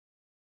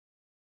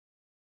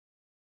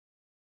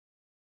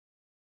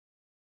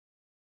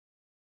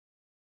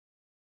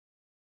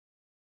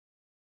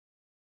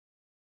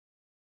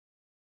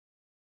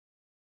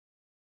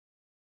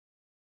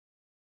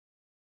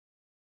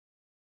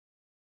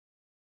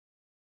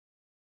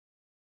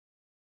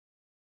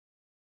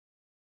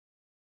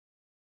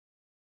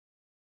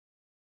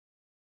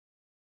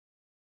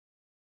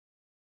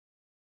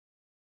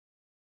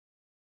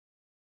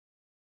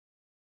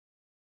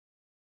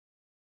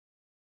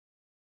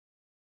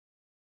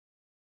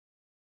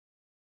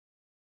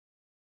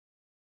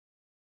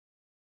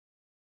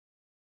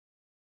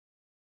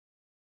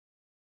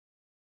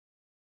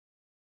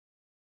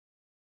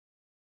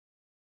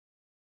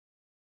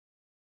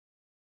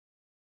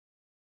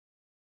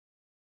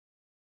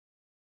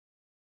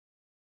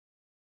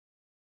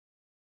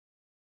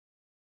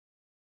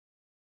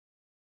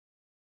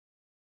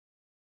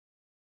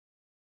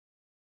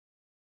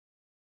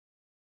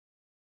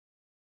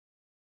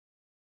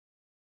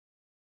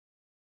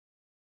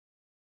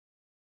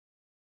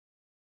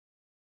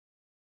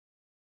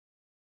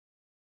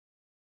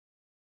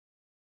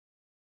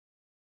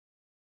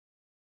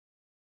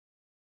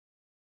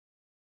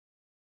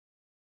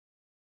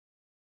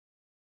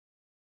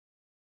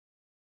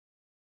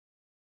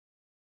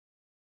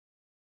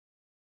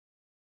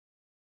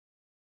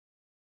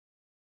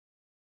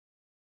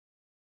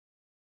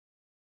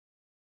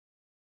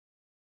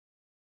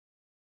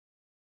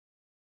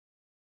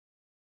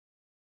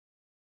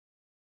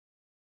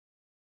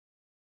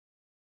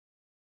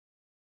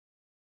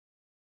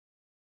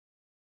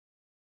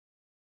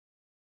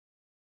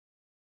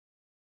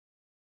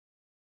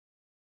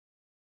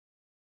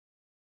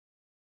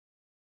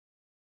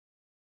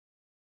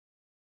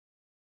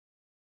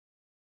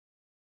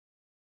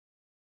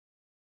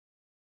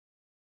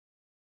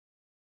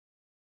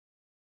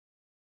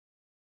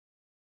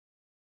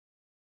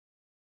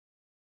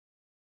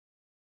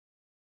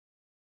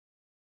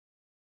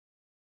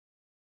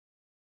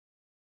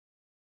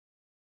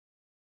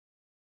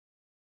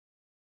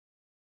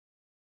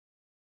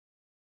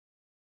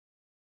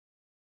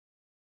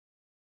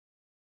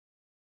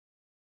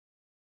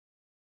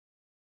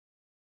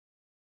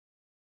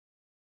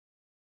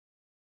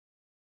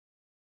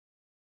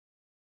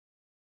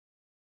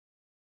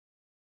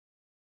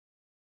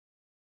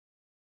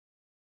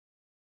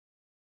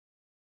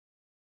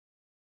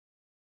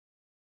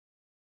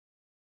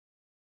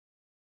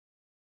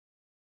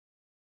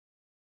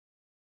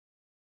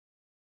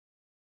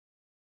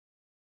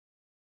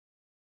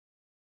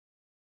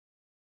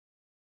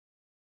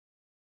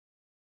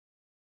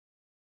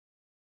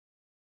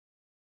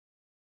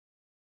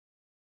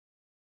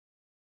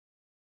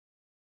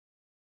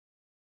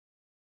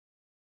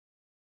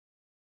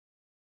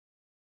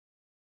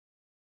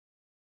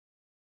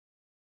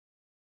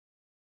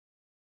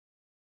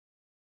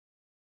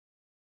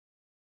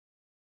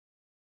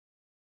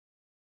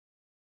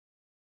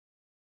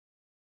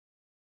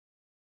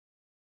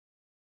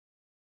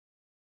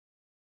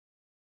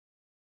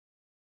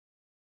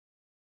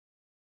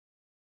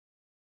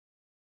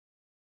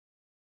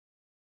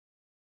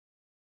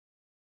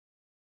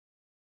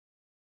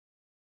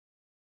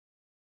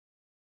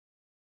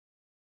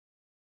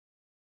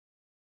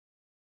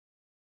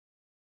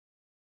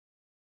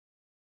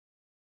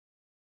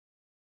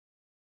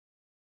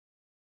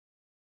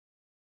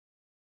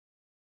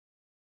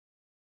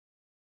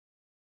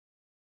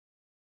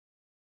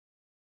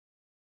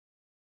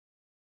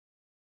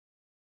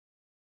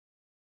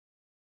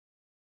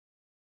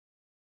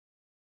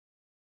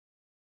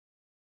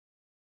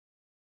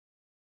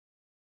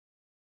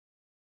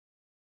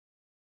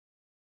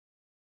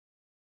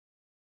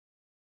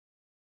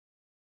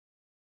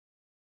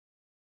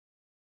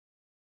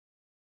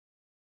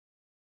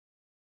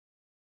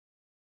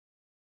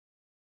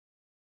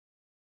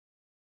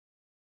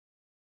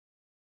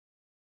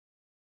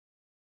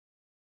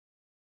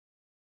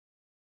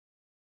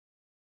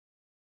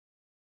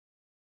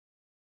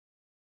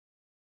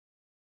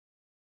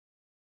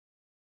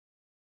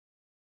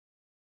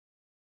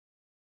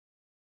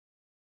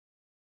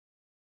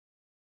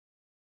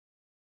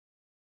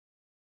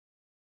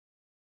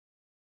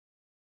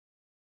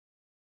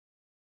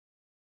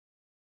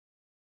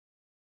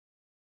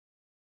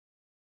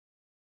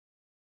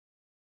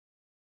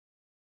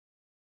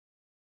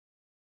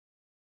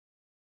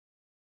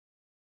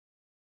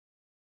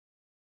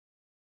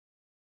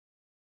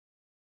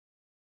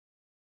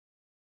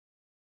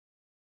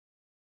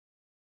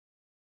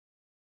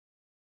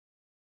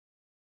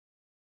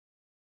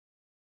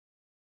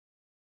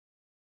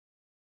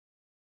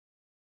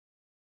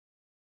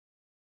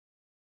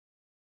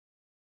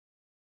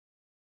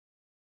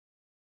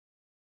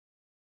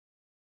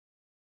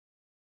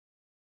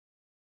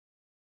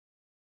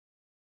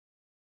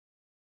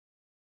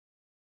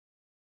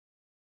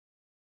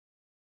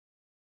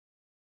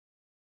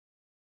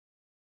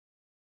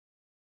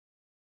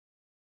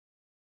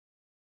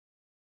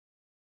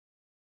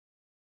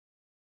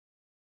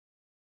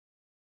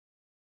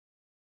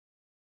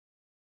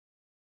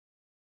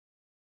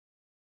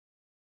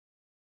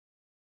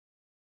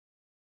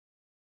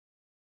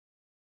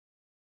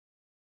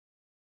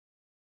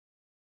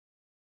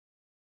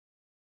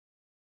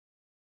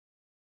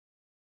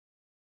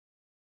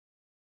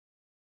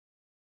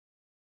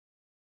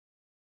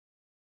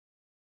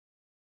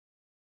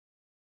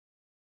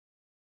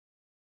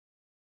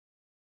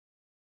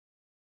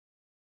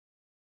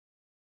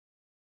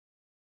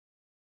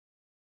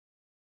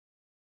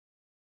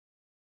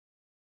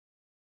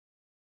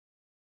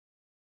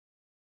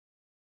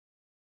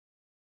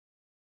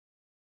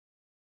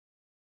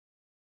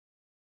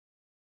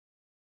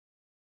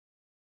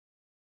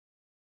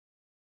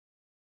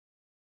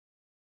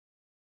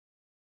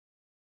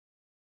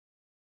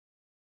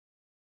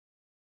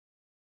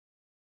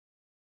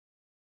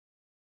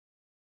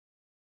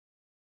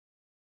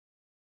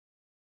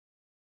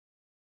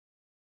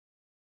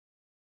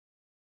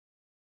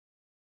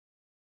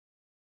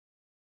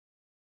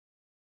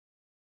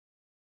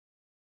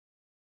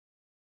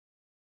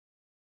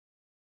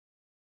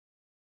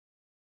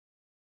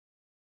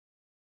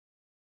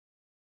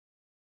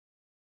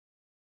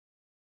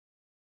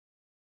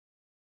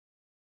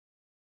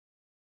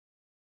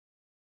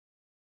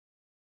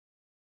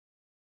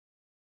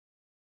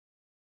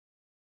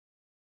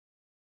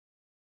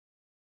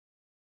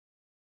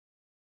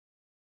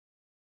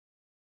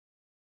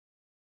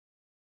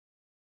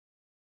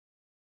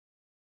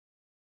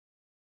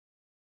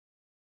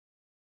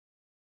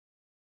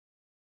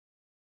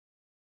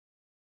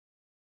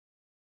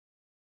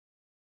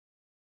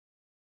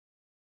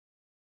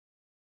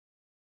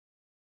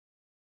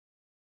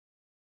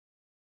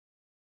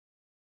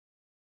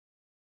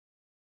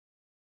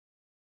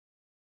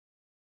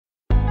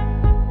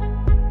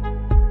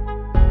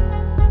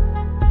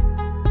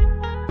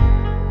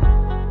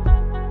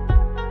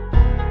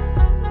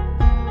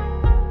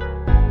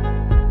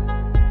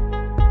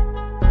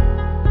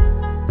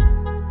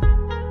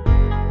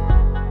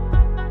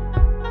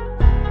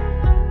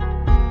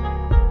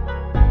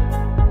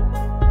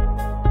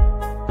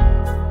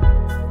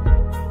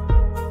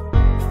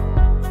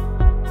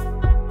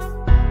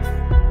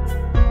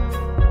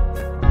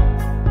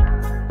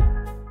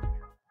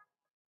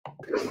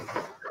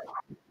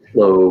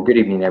Hello, good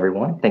evening,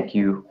 everyone. Thank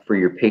you for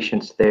your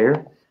patience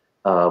there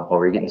while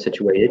we're getting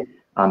situated.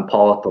 I'm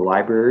Paul at the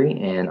library,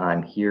 and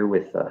I'm here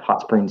with Hot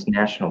Springs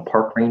National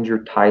Park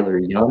Ranger Tyler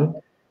Young,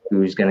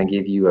 who's going to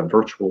give you a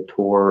virtual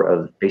tour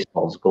of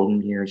baseball's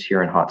golden years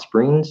here in Hot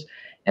Springs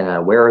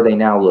and where are they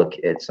now look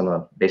at some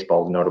of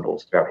baseball's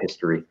notables throughout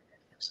history.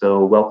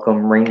 So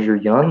welcome, Ranger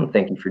Young.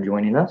 Thank you for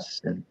joining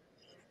us, and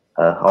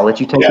I'll let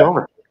you take it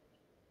over.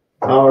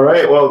 All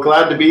right. Well,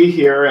 glad to be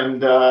here.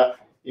 And,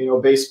 you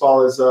know,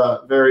 baseball is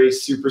a very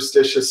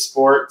superstitious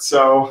sport.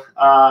 So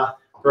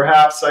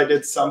perhaps I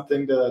did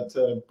something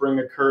to bring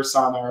a curse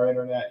on our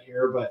internet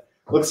here, but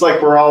looks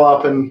like we're all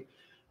up and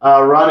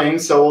running.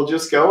 So we'll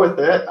just go with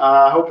it.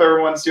 I hope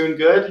everyone's doing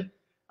good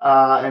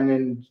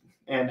and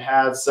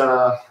has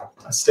a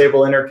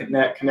stable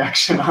internet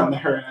connection on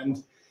their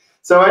end.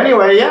 So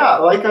anyway, yeah,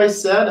 like I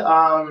said,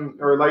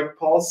 or like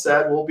Paul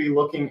said, we'll be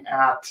looking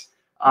at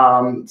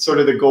sort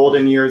of the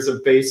golden years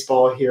of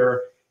baseball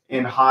here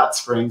in Hot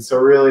Springs. So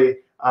really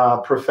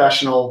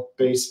professional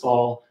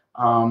baseball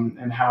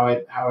and how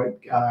it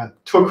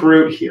took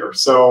root here.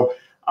 So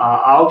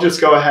I'll just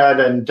go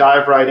ahead and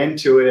dive right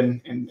into it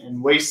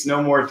and waste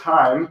no more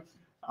time.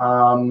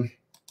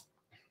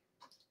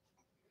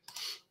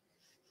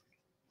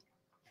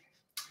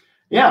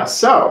 Yeah,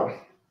 so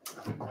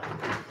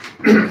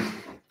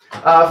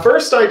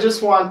first, I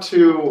just want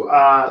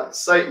to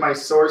cite my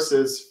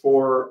sources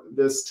for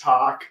this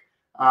talk.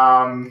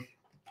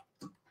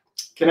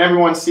 Can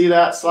everyone see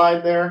that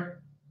slide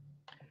there?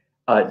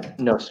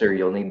 No, sir.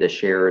 You'll need to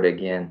share it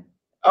again.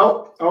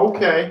 Oh,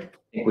 okay. I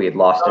think we had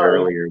lost it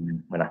earlier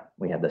when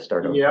we had the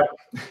start over. Yeah.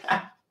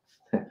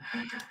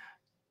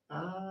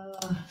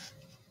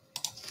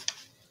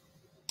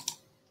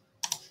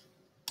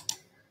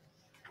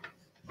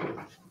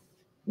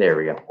 There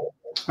we go.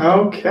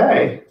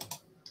 Okay.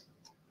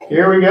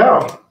 Here we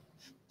go.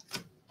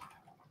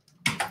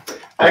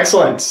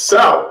 Excellent.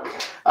 So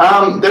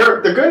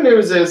the good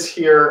news is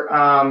here,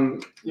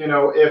 you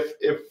know,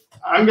 if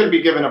I'm going to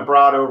be giving a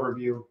broad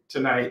overview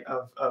tonight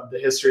of the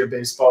history of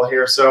baseball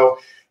here. So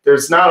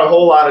there's not a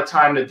whole lot of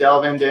time to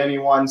delve into any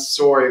one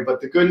story. But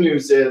the good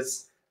news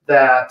is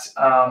that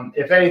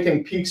if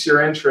anything piques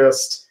your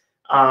interest,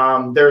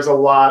 there's a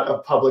lot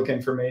of public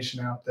information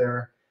out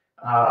there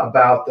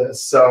about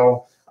this.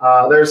 So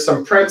there's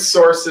some print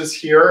sources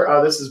here.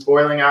 This is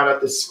Boiling Out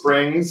at the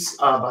Springs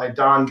by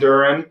Don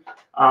Duran.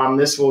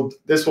 This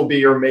will be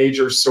your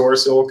major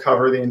source. It will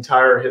cover the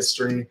entire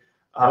history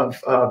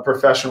of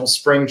professional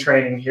spring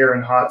training here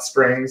in Hot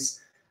Springs.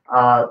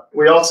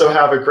 We also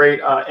have a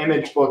great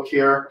image book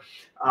here,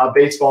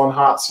 Baseball in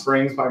Hot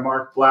Springs by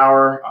Mark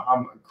Blauer.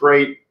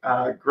 Great,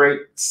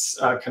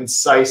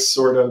 concise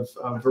sort of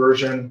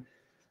version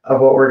of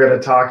what we're going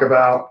to talk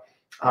about.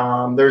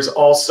 There's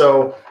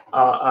also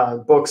a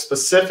book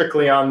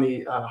specifically on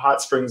the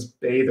Hot Springs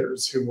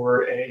Bathers, who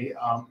were a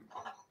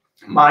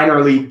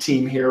minor league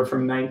team here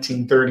from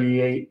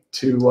 1938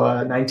 to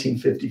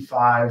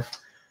 1955.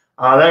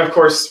 Then, of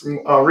course,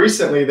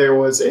 recently there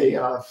was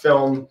a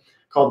film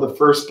called The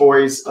First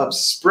Boys of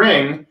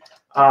Spring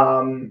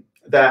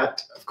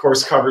that, of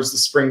course, covers the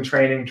spring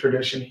training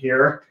tradition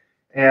here.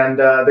 And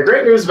the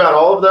great news about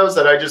all of those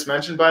that I just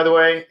mentioned, by the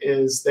way,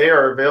 is they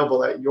are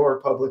available at your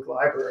public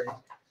library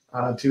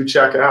to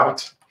check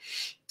out.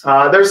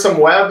 There's some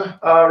web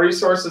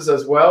resources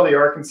as well. The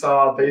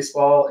Arkansas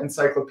Baseball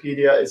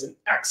Encyclopedia is an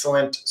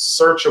excellent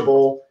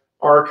searchable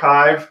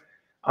archive.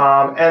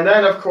 And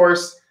then, of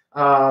course,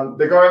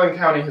 the Garland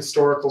County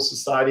Historical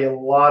Society, a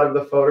lot of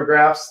the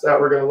photographs that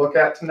we're going to look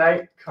at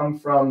tonight come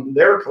from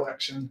their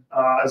collection,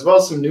 as well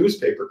as some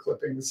newspaper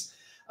clippings.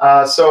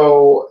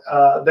 So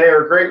they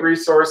are a great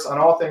resource on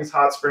all things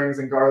Hot Springs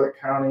and Garland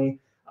County.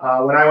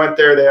 When I went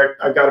there,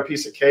 I got a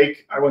piece of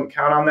cake. I wouldn't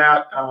count on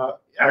that.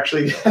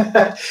 Actually,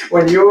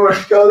 when you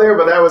go there,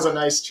 but that was a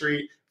nice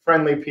treat,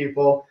 friendly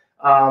people.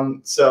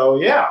 So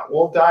yeah,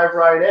 we'll dive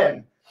right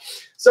in.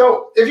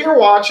 So if you're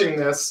watching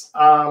this,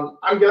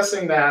 I'm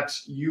guessing that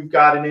you've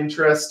got an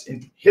interest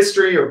in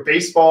history or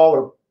baseball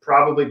or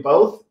probably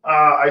both.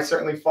 I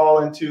certainly fall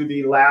into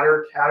the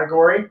latter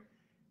category.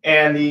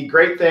 And the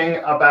great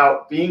thing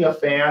about being a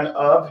fan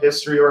of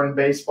history or in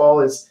baseball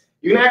is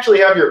you can actually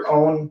have your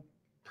own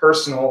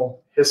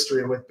personal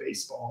history with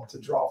baseball to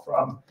draw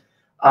from.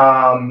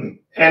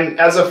 And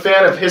as a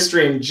fan of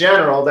history in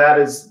general, that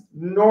is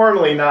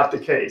normally not the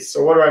case.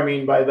 So what do I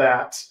mean by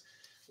that?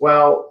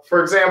 Well,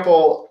 for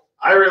example,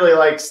 I really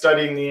like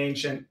studying the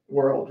ancient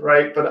world,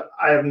 right? But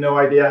I have no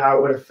idea how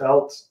it would have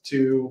felt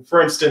to,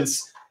 for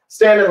instance,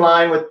 stand in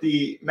line with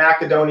the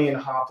Macedonian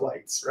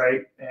hoplites,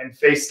 right? And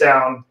face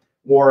down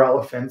war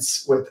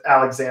elephants with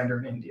Alexander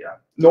in India.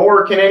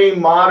 Nor can any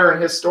modern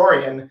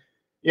historian,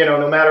 you know,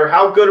 no matter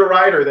how good a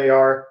writer they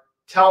are,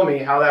 tell me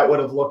how that would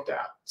have looked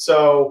at.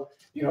 So,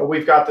 you know,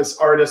 we've got this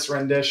artist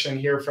rendition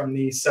here from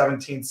the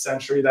 17th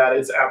century that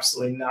is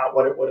absolutely not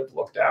what it would have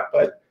looked at.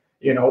 But,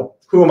 you know,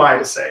 who am I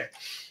to say?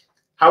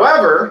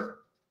 However,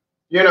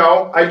 you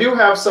know, I do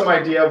have some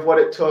idea of what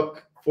it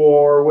took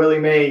for Willie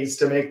Mays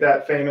to make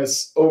that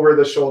famous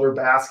over-the-shoulder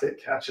basket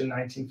catch in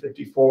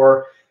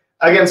 1954.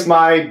 against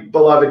my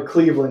beloved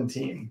Cleveland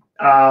team.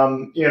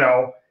 You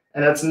know,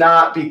 and it's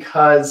not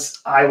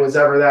because I was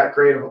ever that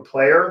great of a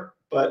player,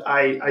 but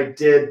I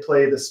did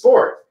play the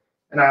sport,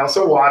 and I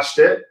also watched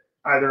it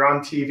either on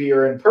TV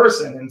or in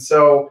person. And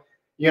so,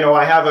 you know,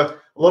 I have a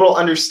little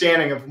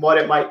understanding of what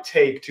it might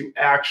take to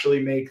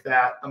actually make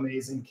that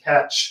amazing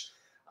catch.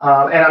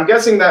 And I'm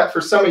guessing that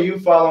for some of you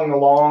following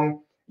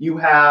along, you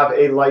have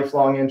a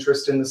lifelong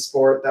interest in the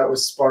sport that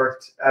was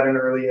sparked at an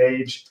early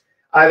age,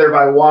 either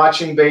by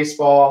watching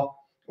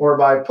baseball or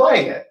by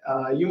playing it.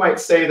 You might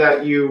say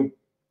that you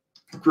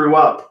grew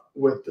up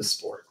with the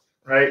sport,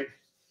 right?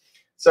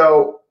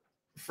 So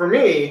for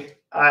me,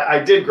 I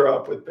did grow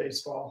up with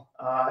baseball.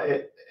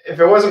 If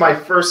it wasn't my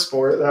first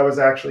sport, that was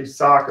actually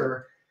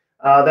soccer,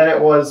 then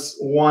it was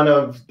one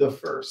of the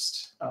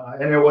first.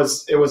 And it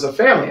was a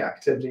family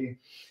activity.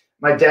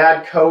 My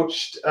dad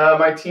coached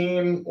my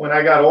team when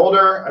I got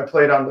older. I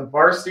played on the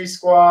varsity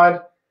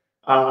squad.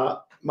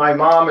 My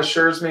mom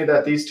assures me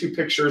that these two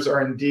pictures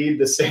are indeed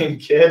the same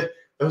kid.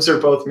 Those are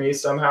both me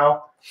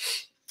somehow.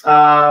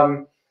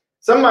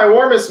 Some of my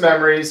warmest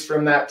memories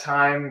from that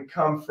time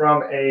come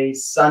from a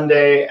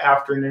Sunday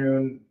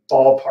afternoon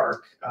ballpark,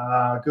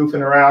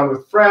 goofing around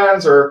with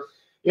friends, or,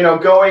 you know,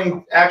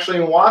 going actually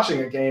and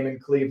watching a game in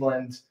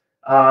Cleveland.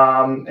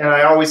 And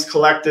I always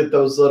collected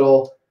those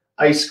little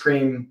ice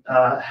cream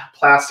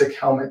plastic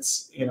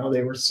helmets, you know,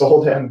 they were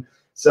sold in.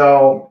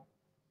 So,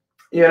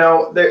 you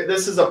know,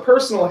 this is a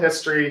personal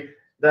history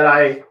that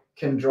I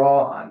can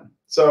draw on.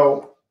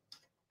 So,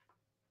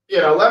 you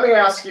know, let me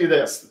ask you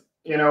this.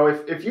 You know,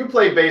 if you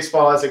played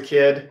baseball as a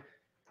kid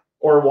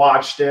or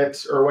watched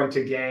it or went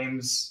to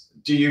games,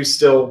 do you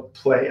still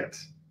play it,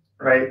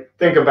 right?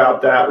 Think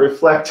about that.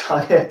 Reflect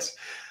on it.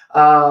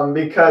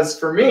 Because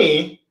for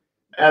me,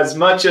 as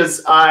much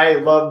as I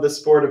love the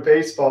sport of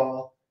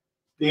baseball,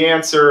 the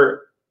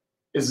answer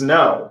is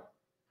no.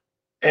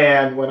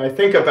 And when I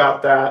think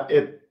about that,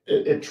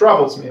 it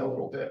troubles me a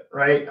little bit,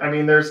 right? I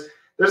mean, there's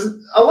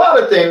a lot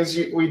of things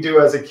we do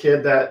as a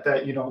kid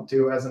that you don't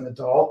do as an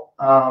adult.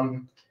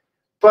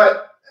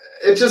 But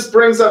it just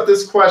brings up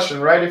this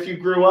question, right? If you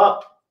grew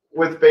up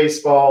with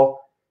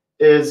baseball,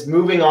 is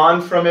moving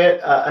on from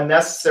it a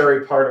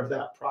necessary part of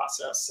that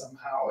process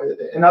somehow?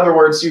 In other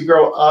words, you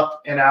grow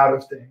up and out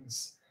of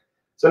things.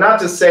 So not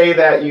to say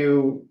that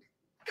you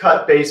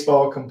cut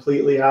baseball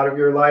completely out of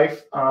your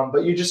life,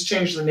 but you just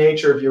change the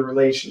nature of your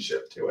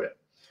relationship to it.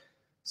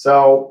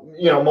 So,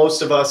 you know,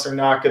 most of us are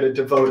not going to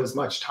devote as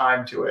much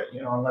time to it,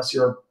 you know, unless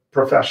you're a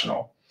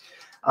professional.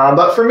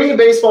 But for me,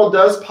 baseball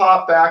does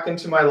pop back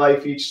into my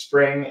life each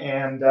spring.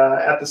 And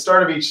at the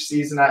start of each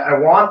season, I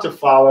want to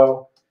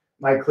follow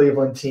my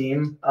Cleveland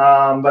team.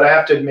 But I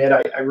have to admit,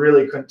 I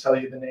really couldn't tell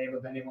you the name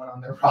of anyone on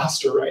their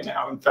roster right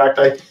now. In fact,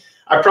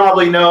 I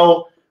probably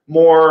know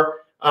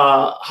more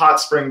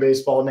hot spring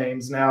baseball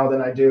names now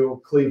than I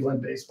do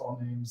Cleveland baseball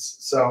names.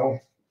 So,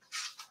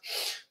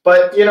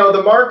 but, you know,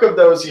 the mark of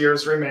those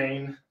years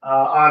remain,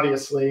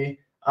 obviously,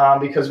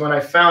 because when I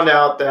found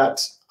out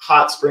that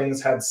Hot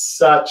Springs had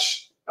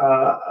such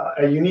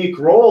a unique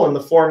role in the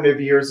formative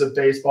years of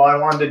baseball, I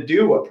wanted to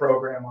do a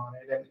program on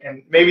it.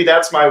 And maybe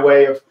that's my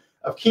way of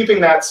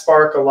keeping that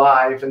spark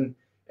alive. And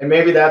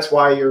maybe that's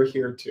why you're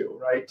here too,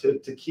 right?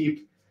 To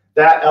keep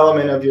that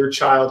element of your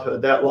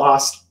childhood, that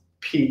lost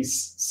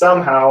piece,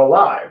 somehow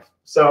alive.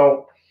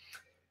 So,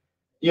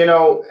 you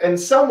know, in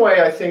some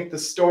way, I think the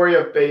story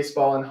of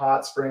baseball in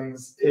Hot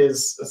Springs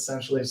is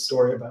essentially a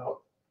story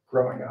about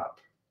growing up.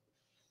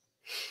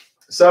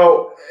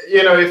 So,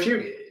 you know, if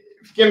you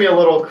give me a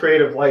little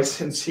creative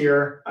license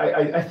here,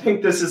 I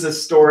think this is a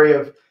story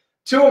of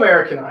two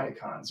American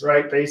icons,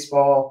 right?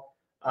 Baseball,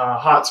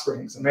 Hot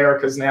Springs,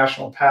 America's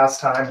national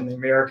pastime, and the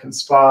American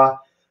spa,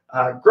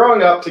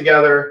 growing up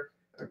together,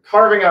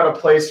 carving out a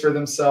place for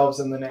themselves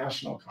in the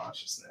national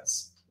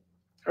consciousness,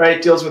 right?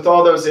 It deals with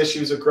all those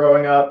issues of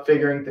growing up,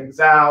 figuring things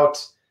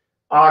out,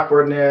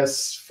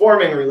 awkwardness,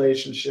 forming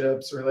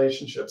relationships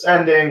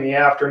ending, the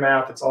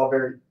aftermath. It's all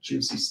very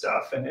juicy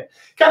stuff. And it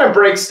kind of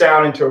breaks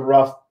down into a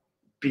rough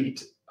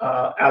beat,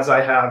 as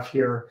I have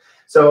here.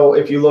 So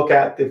if you look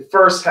at the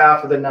first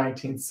half of the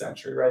 19th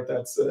century, right,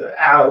 that's the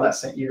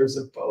adolescent years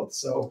of both.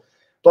 So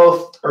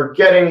both are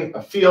getting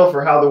a feel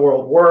for how the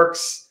world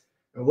works,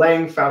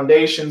 laying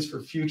foundations for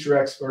future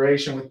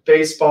exploration with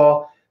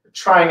baseball,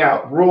 trying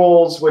out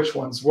rules, which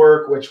ones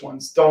work, which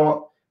ones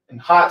don't. In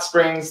Hot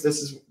Springs,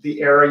 this is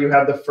the era you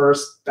have the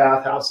first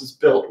bathhouses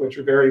built, which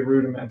are very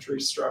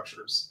rudimentary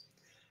structures.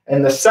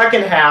 In the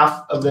second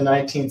half of the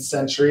 19th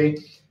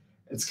century,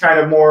 it's kind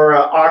of more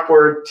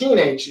awkward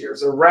teenage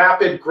years, a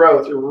rapid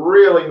growth. You're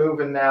really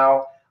moving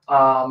now,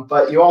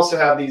 but you also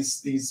have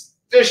these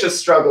vicious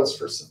struggles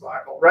for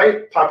survival,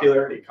 right?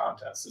 Popularity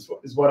contests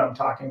is what I'm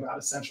talking about,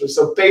 essentially.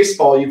 So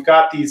baseball, you've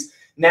got these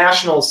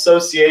national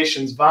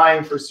associations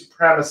vying for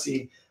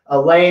supremacy,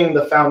 laying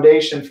the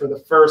foundation for the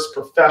first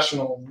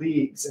professional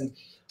leagues. And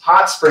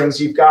Hot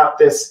Springs, you've got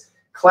this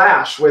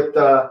clash with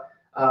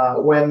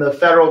when the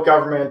federal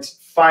government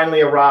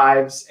finally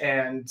arrives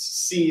and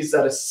sees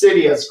that a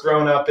city has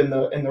grown up in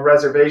the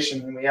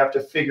reservation, and we have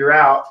to figure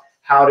out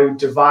how to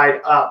divide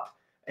up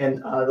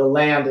and the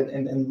land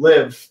and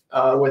live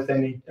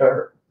within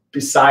or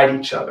beside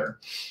each other.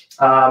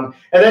 And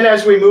then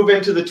as we move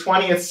into the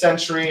 20th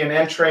century and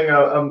entering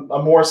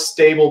a more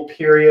stable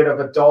period of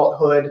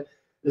adulthood,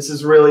 this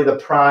is really the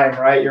prime,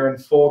 right? You're in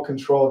full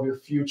control of your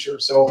future.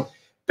 So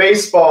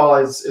baseball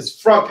is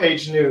front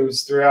page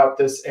news throughout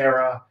this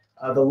era.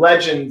 The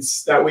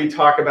legends that we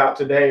talk about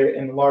today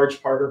in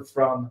large part are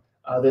from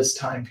this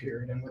time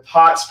period. And with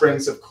hot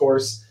springs, of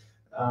course,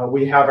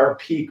 we have our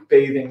peak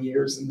bathing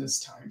years in this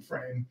time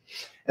frame.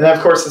 And then,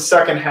 of course, the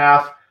second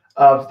half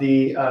of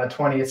the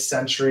 20th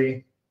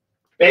century,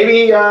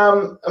 maybe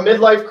a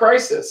midlife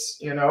crisis.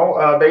 You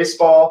know,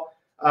 baseball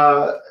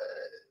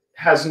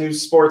has new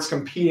sports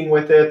competing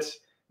with it,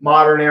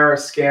 modern era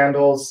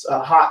scandals,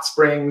 hot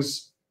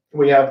springs.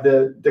 We have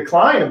the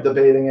decline of the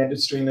bathing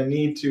industry and the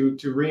need to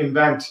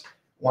reinvent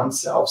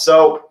oneself.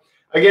 So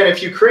again,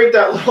 if you create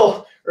that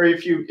little, or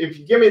if you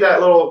give me that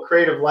little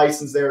creative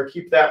license there,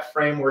 keep that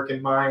framework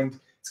in mind.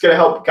 It's going to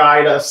help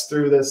guide us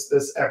through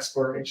this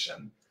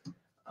exploration.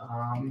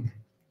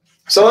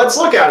 So let's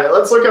look at it.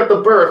 Let's look at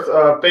the birth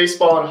of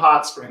baseball and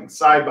hot springs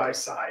side by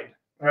side,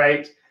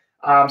 right?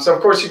 So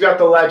of course you've got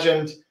the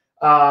legend,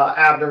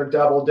 Abner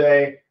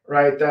Doubleday,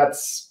 right?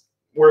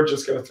 We're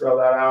just going to throw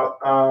that out.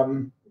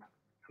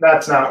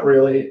 That's not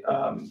really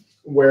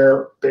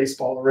where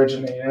baseball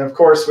originated. And of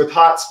course, with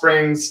hot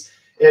springs,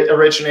 it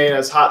originated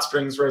as Hot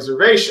Springs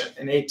Reservation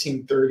in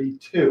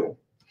 1832.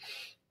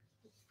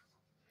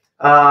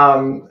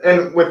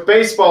 And with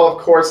baseball,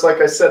 of course,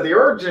 like I said, the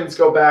origins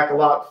go back a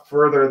lot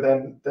further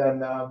than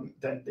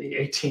the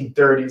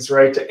 1830s,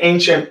 right? To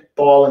ancient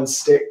ball and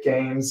stick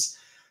games.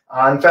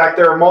 In fact,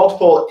 there are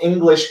multiple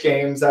English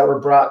games that were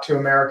brought to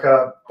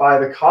America by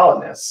the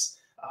colonists.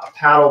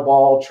 Paddle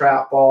ball,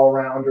 trap ball,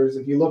 rounders.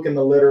 If you look in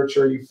the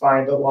literature, you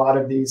find a lot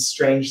of these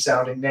strange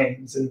sounding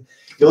names. And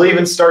you'll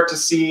even start to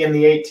see in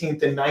the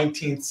 18th and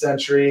 19th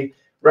century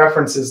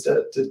references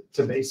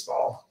to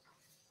baseball.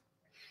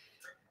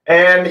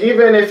 And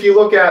even if you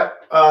look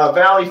at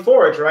Valley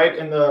Forge, right,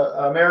 in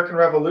the American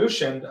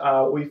Revolution,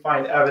 we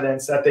find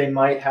evidence that they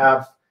might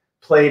have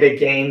played a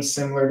game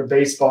similar to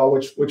baseball,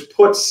 which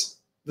puts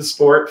the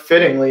sport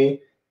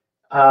fittingly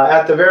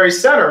at the very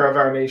center of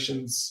our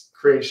nation's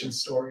creation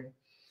story.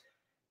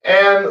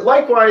 And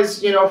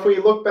likewise, you know, if we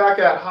look back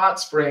at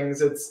Hot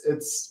Springs,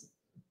 its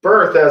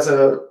birth as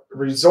a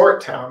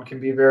resort town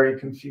can be very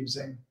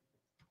confusing.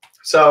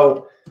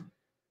 So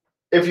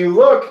if you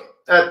look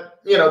at,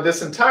 you know,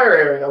 this entire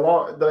area,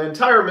 along the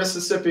entire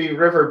Mississippi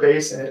River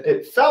Basin,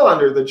 it fell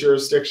under the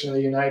jurisdiction of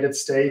the United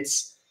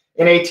States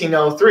in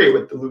 1803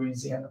 with the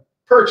Louisiana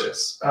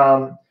Purchase.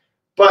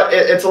 But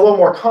it's a little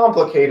more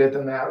complicated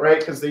than that, right?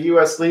 Because the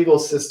U.S. legal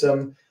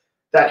system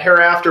that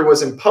hereafter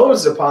was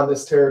imposed upon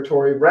this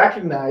territory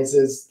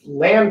recognizes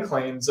land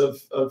claims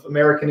of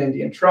American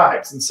Indian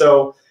tribes. And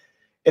so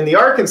in the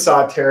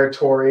Arkansas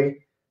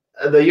Territory,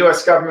 the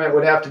U.S. government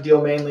would have to deal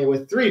mainly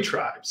with three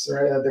tribes,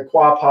 right? The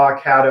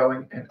Quapaw,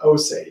 Caddo, and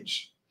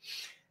Osage.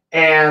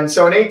 And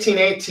so in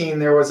 1818,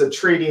 there was a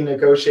treaty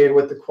negotiated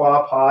with the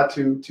Quapaw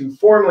to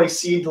formally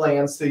cede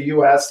lands to the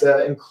U.S.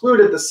 that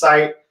included the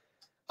site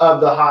of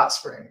the hot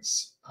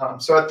springs.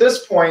 So at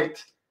this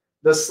point,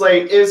 the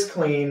slate is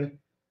clean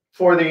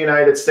for the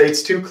United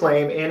States to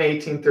claim in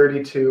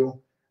 1832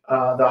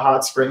 the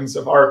hot springs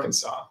of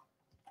Arkansas.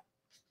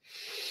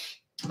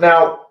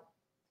 Now,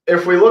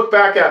 if we look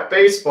back at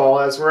baseball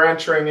as we're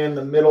entering in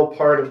the middle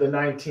part of the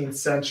 19th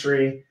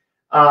century,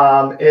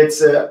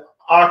 it's an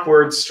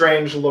awkward,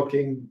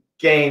 strange-looking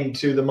game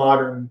to the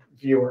modern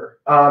viewer.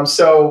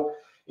 So,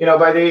 you know,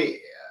 by the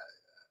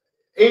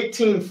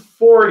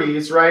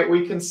 1840s, right,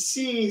 we can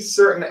see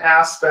certain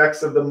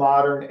aspects of the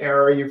modern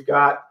era. You've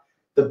got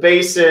the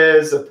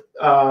bases,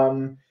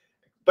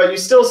 but you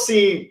still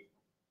see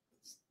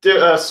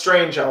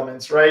strange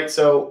elements, right?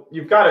 So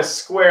you've got a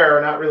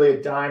square, not really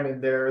a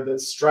diamond there. The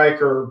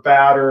striker or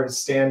batter is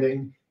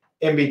standing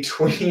in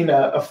between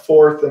a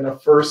fourth and a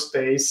first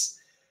base.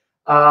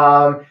 There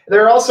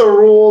are also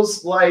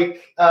rules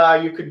like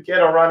you could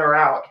get a runner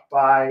out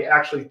by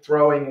actually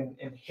throwing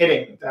and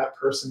hitting that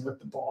person with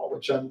the ball,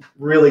 which I'm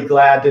really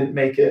glad didn't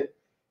make it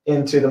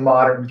into the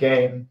modern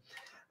game.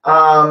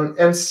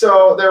 And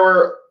so there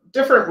were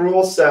different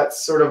rule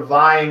sets sort of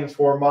vying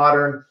for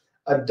modern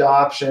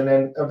adoption,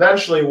 and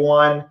eventually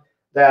one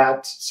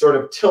that sort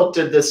of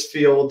tilted this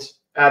field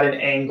at an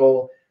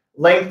angle,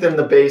 lengthened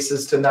the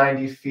bases to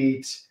 90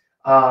 feet,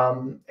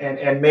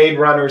 and made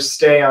runners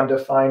stay on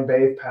defined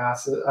base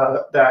passes.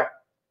 That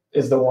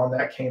is the one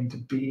that came to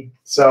be.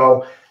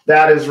 So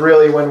that is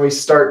really when we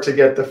start to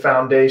get the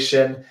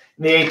foundation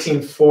in the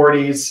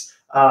 1840s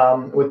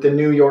with the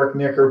New York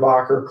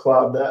Knickerbocker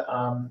Club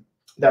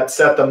that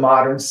set the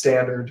modern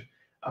standard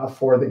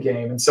for the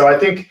game. And so I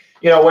think,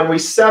 you know, when we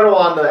settle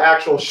on the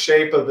actual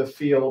shape of the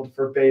field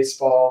for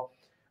baseball,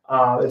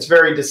 it's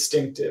very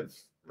distinctive,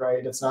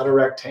 right? It's not a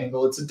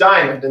rectangle, it's a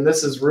diamond. And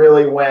this is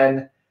really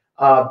when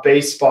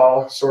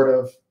baseball sort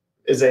of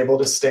is able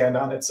to stand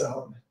on its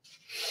own.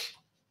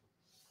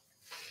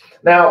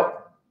 Now,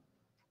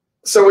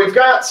 So we've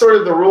got sort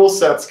of the rule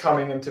sets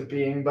coming into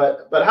being,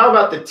 but how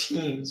about the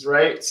teams,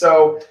 right?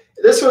 So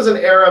this was an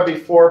era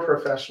before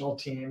professional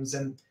teams,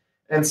 and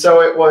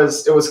so it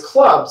was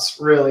clubs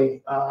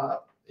really.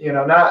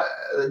 Not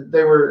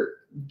they were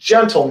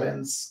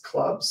gentlemen's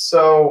clubs.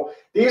 So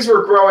these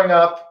were growing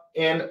up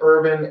in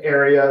urban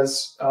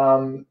areas.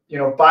 By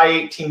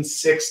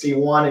 1860,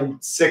 1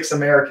 in 6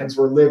 Americans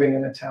were living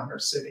in a town or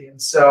city,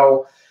 and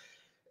so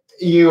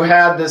you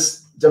had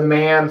this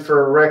demand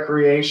for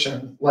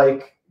recreation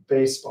like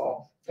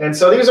baseball. And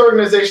so these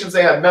organizations,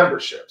 they had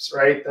memberships,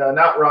 right?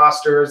 Not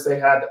rosters. They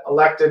had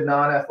elected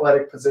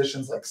non-athletic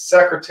positions like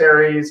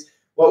secretaries,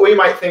 what we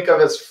might think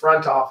of as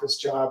front office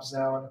jobs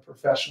now in a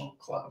professional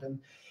club. And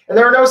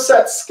there are no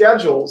set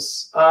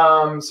schedules.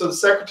 So the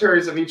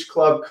secretaries of each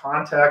club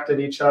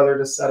contacted each other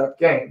to set up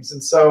games.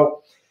 And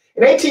so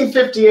in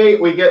 1858,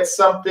 we get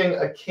something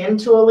akin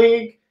to a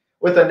league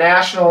with the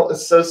National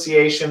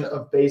Association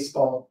of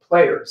Baseball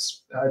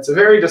Players. It's a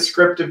very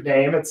descriptive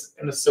name. It's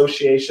an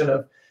association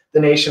of the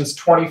nation's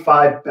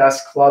 25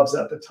 best clubs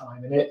at the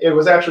time. And it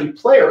was actually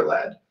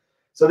player-led.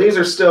 So these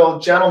are still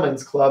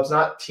gentlemen's clubs,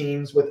 not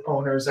teams with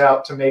owners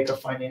out to make a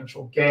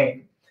financial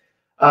gain.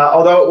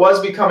 Although it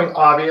was becoming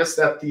obvious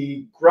that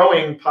the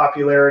growing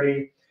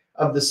popularity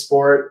of the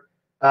sport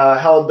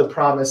held the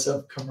promise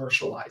of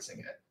commercializing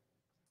it.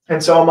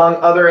 And so among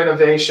other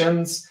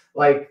innovations,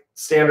 like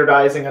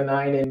standardizing a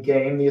 9-inning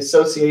game, the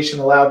association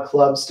allowed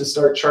clubs to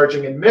start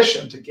charging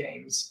admission to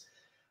games.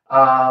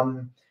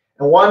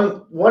 And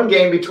one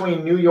game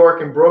between New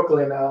York and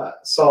Brooklyn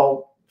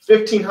saw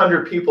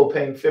 1,500 people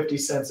paying 50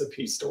 cents a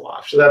piece to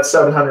watch. So that's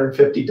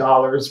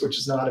 $750, which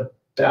is not a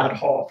bad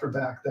haul for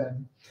back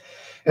then.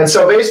 And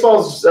so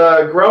baseball's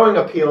growing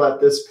appeal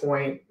at this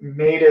point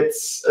made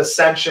its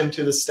ascension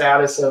to the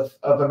status of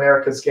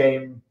America's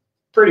game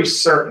pretty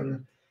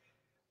certain.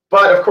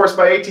 But of course,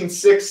 by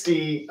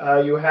 1860,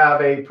 you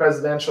have a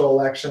presidential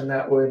election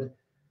that would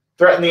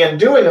threaten the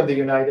undoing of the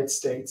United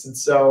States. And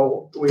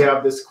so we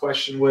have this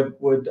question, would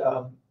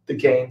the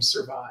game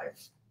survive?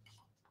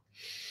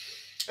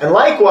 And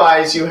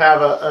likewise, you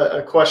have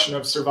a question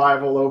of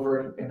survival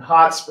over in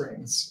Hot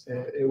Springs.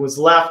 It was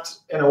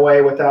left in a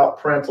way without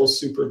parental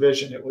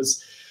supervision. It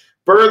was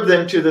birthed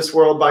into this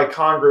world by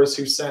Congress,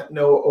 who sent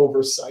no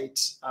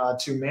oversight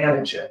to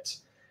manage it.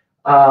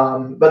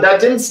 But that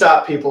didn't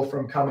stop people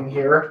from coming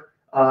here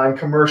and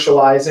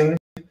commercializing,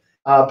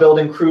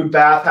 building crude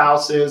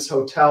bathhouses,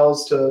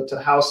 hotels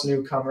to house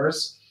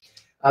newcomers.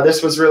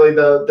 This was really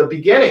the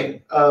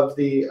beginning of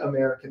the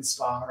American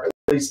spa, or at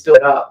least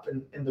built up.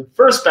 And the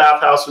first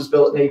bathhouse was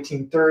built in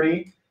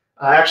 1830,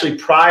 actually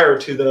prior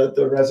to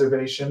the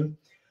reservation.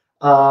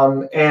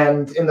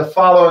 And in the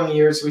following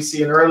years, we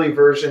see an early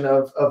version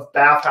of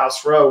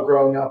Bathhouse Row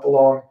growing up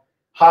along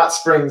Hot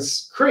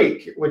Springs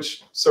Creek,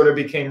 which sort of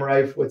became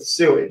rife with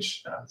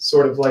sewage,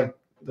 sort of like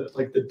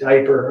the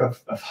diaper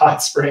of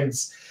Hot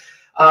Springs.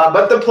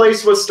 But the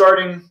place was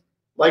starting,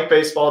 like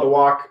baseball, to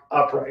walk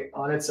upright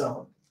on its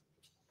own.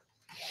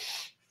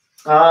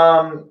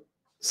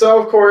 So,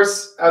 of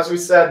course, as we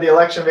said, the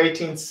election of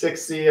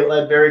 1860, it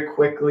led very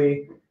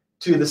quickly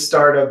to the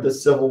start of the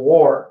Civil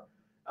War.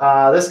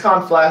 This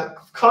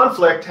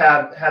conflict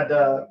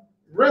had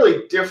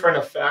really different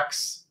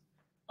effects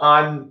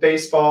on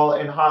baseball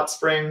in Hot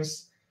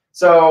Springs.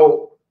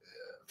 So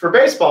for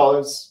baseball, it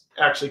was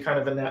actually kind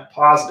of a net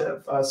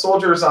positive.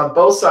 Soldiers on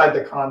both sides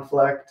of the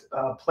conflict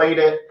played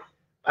it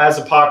as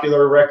a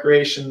popular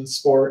recreation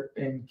sport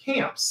in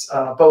camps,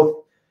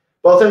 both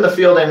in the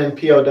field and in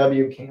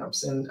POW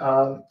camps. And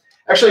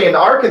actually in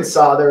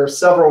Arkansas, there are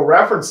several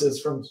references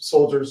from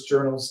soldiers'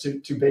 journals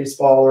to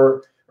baseball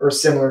or a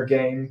similar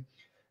game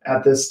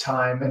at this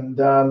time. And,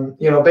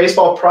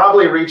 baseball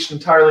probably reached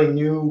entirely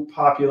new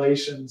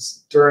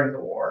populations during the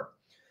war.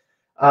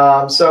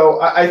 So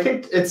I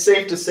think it's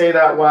safe to say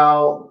that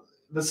while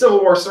the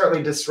Civil War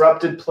certainly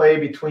disrupted play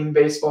between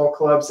baseball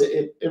clubs,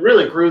 it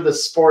really grew the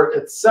sport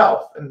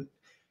itself. And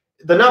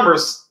the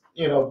numbers,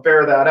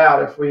 bear that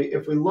out. If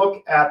we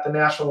look at the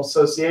National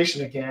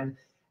Association again,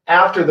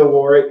 after the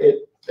war,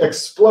 it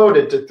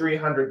exploded to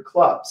 300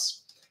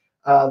 clubs.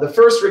 The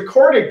first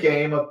recorded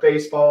game of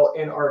baseball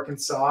in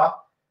Arkansas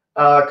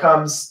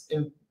comes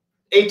in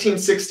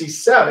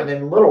 1867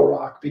 in Little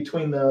Rock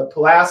between the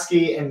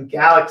Pulaski and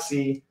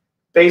Galaxy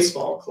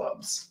baseball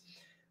clubs.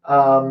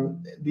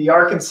 The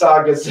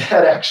Arkansas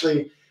Gazette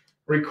actually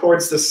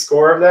records the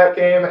score of that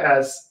game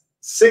as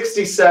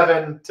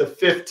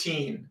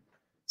 67-15.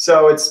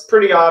 So it's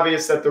pretty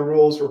obvious that the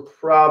rules were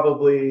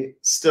probably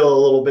still a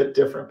little bit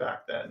different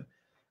back then.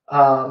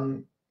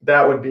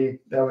 That would be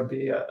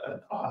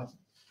an odd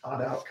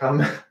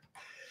outcome.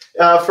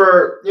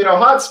 For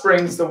Hot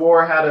Springs, the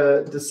war had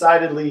a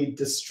decidedly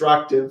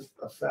destructive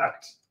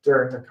effect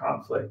during the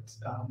conflict.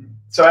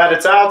 So at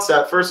its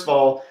outset, first of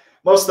all,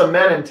 most of the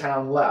men in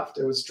town left.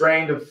 It was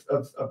drained of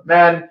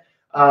men,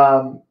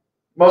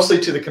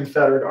 mostly to the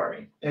Confederate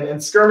Army.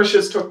 And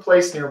skirmishes took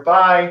place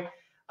nearby,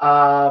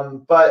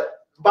 but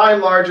by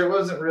and large, it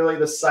wasn't really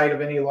the site of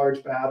any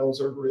large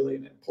battles or really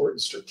an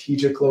important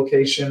strategic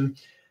location.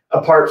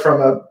 apart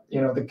from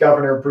the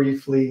governor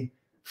briefly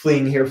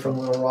fleeing here from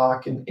Little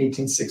Rock in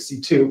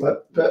 1862.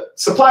 But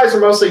supplies were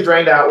mostly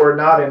drained outward,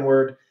 not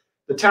inward.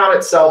 The town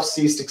itself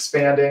ceased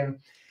expanding.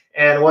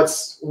 And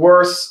what's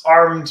worse,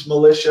 armed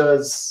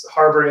militias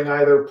harboring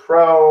either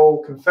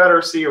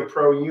pro-Confederacy or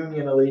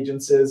pro-Union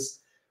allegiances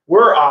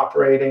were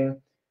operating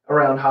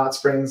around Hot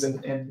Springs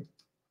and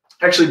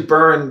actually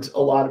burned a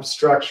lot of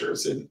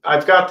structures. And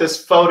I've got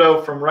this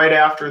photo from right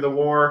after the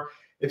war.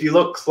 If you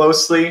look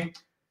closely,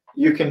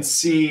 you can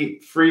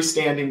see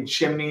freestanding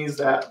chimneys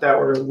that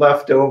were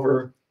left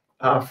over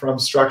from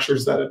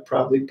structures that had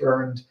probably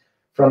burned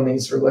from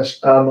these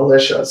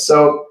militias.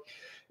 So,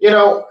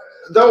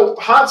 though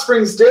Hot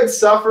Springs did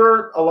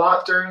suffer a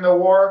lot during the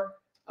war,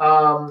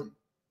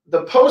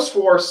 the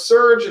post-war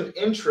surge in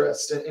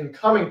interest in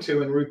coming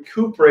to and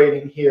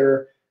recuperating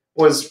here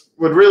would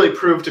really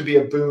prove to be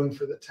a boon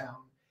for the town.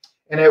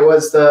 And it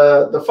was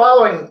the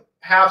following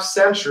half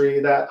century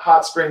that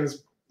Hot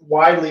Springs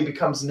widely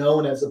becomes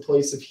known as a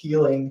place of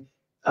healing,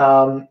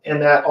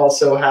 and that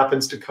also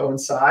happens to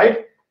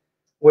coincide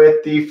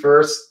with the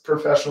first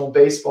professional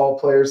baseball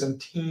players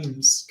and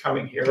teams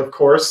coming here. Of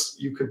course,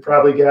 you could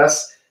probably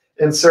guess,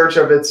 in search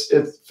of its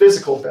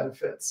physical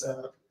benefits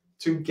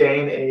to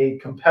gain a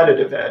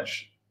competitive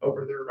edge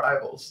over their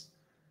rivals.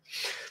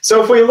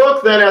 So if we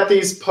look then at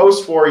these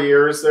post-war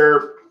years,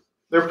 they're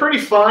pretty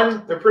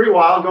fun. They're pretty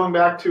wild. Going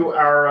back to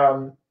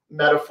our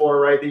metaphor,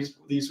 right?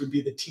 These would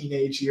be the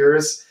teenage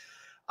years.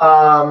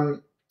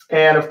 And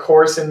of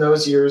course, in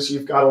those years,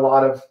 you've got a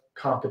lot of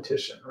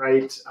competition,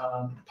 right?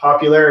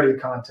 Popularity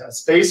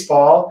contests.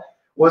 Baseball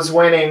was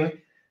winning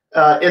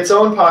its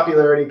own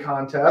popularity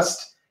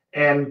contest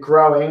and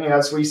growing,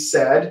 as we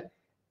said.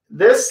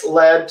 This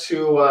led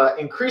to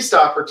increased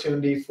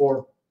opportunity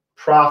for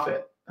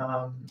profit,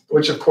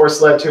 which of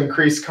course led to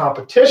increased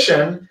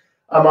competition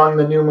among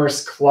the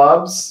numerous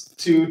clubs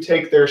to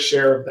take their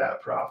share of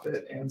that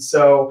profit. And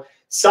so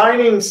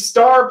signing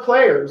star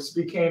players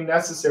became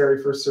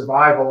necessary for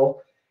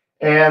survival,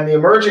 and the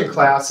emerging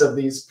class of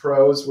these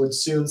pros would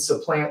soon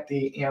supplant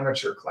the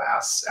amateur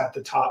class at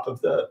the top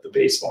of the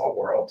baseball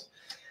world.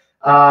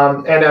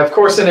 And of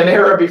course, in an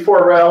era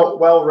before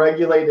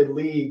well-regulated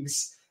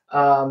leagues,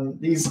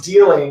 these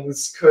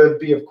dealings could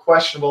be of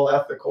questionable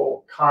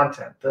ethical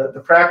content.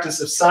 The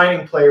practice of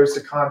signing players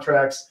to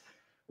contracts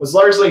was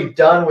largely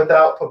done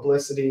without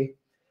publicity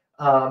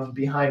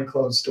behind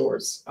closed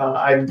doors.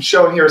 I'm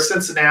showing here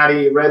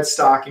Cincinnati Red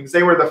Stockings.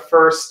 They were the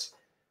first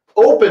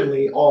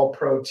openly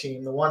all-pro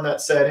team, the one that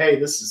said, hey,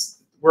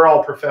 we're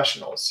all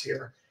professionals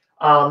here.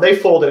 They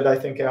folded, I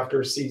think,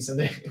 after a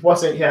season. It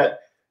wasn't yet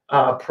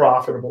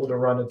profitable to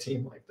run a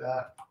team like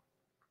that.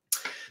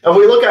 Now, if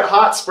we look at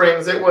Hot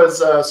Springs, it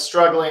was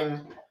struggling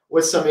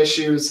with some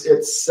issues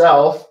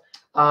itself.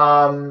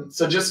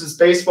 So just as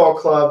baseball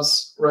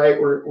clubs, right,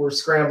 were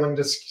scrambling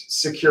to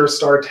secure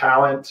star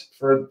talent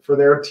for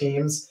their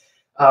teams,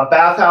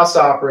 bathhouse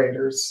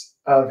operators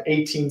of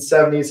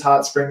 1870s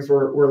Hot Springs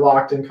were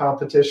locked in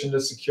competition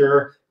to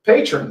secure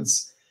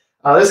patrons.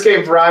 This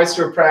gave rise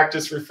to a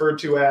practice referred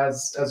to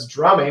as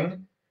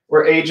drumming,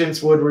 where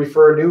agents would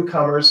refer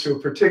newcomers to a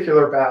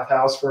particular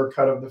bathhouse for a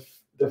cut of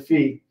the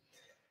fee.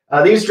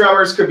 These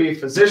drummers could be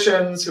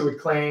physicians who would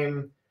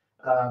claim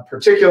a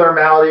particular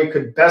malady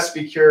could best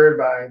be cured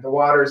by the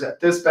waters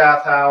at this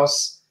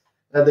bathhouse.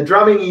 The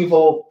drumming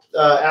evil,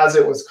 as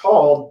it was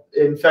called,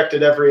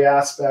 infected every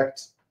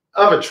aspect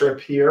of a trip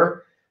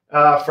here,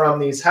 from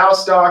these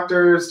house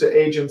doctors to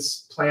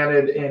agents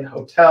planted in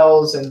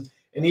hotels and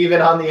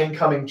even on the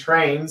incoming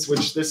trains,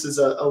 which this is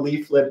a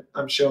leaflet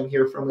I'm showing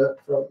here from a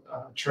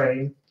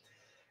train.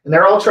 And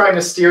they're all trying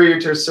to steer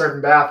you to a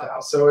certain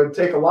bathhouse. So it would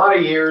take a lot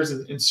of years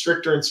and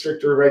stricter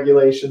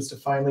regulations to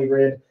finally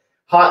rid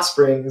Hot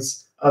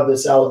Springs of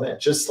this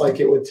element, just like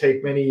it would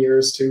take many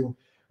years to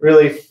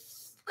really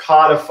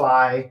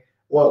codify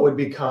what would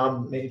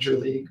become Major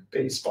League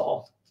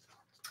Baseball.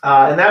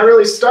 And that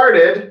really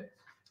started,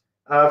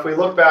 if we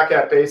look back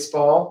at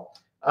baseball,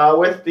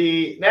 with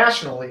the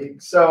National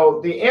League.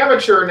 So the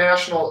Amateur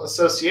National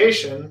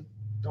Association,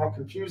 don't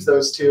confuse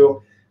those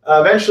two,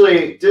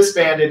 eventually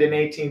disbanded in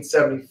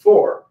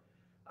 1874.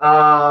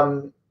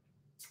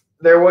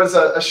 There was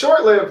a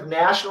short-lived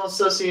National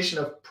Association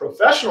of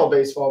Professional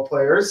Baseball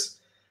Players,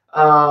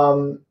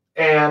 and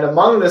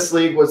among this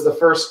league was the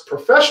first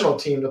professional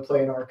team to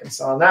play in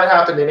Arkansas, and that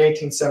happened in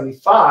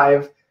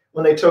 1875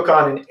 when they took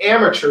on an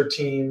amateur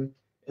team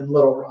in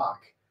Little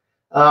Rock.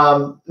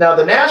 Now,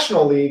 the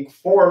National League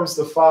forms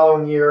the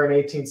following year in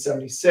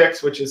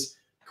 1876, which is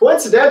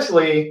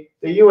coincidentally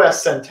the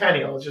U.S.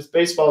 centennial. It's just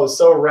baseball is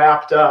so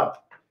wrapped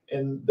up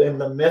in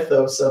the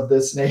mythos of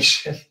this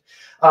nation.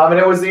 And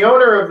it was the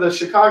owner of the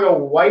Chicago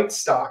White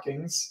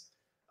Stockings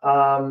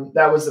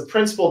that was the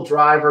principal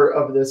driver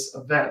of this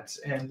event.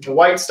 And the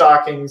White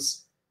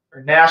Stockings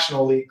are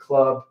National League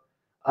club,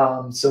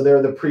 so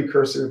they're the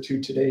precursor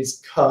to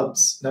today's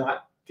Cubs,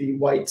 not the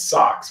White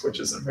Sox,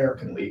 which is an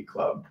American League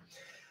club.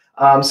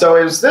 So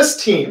it was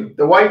this team,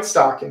 the White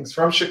Stockings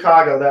from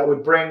Chicago, that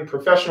would bring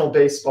professional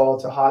baseball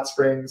to Hot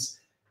Springs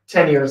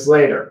 10 years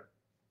later.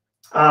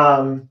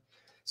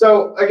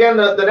 So again,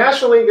 the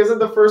National League isn't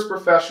the first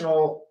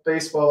professional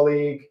baseball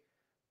league,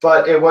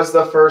 but it was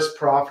the first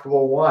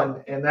profitable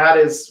one. And that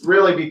is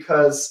really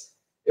because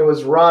it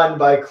was run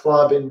by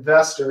club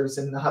investors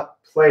and not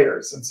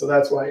players. And so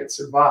that's why it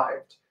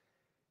survived.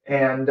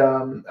 And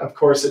of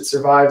course, it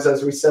survives,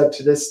 as we said,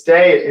 to this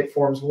day. It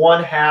forms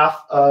one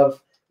half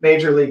of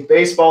Major League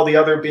Baseball, the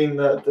other being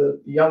the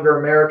younger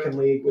American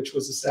League, which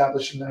was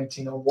established in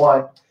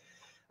 1901.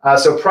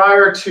 So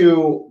prior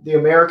to the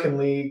American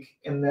League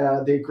and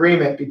the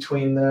agreement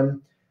between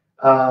them,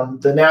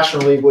 the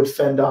National League would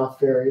fend off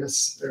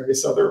various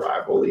other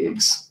rival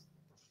leagues.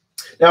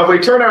 Now, if we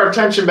turn our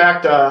attention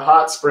back to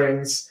Hot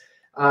Springs,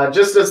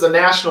 just as the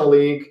National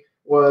League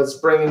was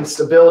bringing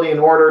stability and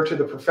order to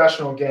the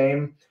professional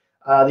game,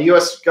 the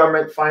U.S.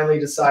 government finally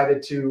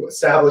decided to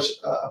establish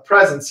a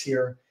presence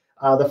here.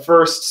 The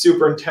first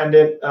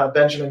superintendent,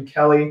 Benjamin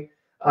Kelly,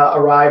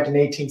 arrived in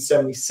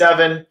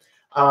 1877.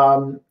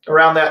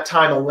 Around that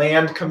time, a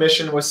land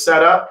commission was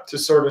set up to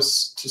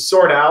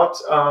sort out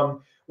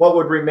what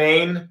would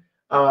remain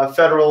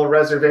federal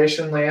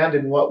reservation land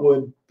and what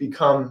would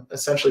become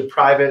essentially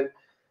private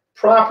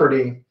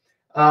property.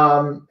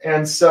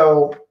 And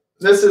so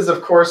this is,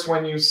 of course,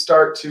 when you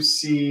start to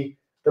see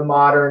the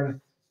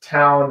modern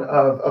town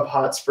of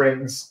Hot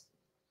Springs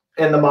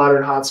and the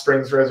modern Hot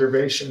Springs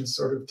reservation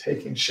sort of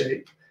taking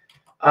shape.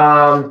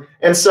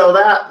 And so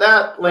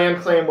that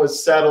land claim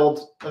was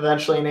settled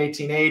eventually in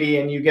 1880,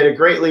 and you get a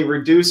greatly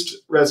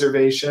reduced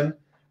reservation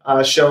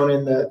shown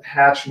in the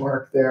hatch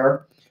mark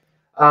there.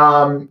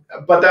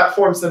 But that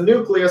forms the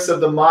nucleus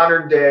of the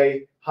modern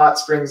day Hot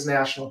Springs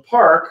National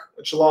Park,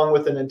 which, along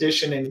with an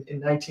addition in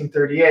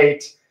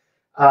 1938,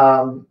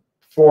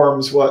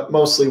 forms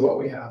mostly what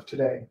we have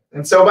today.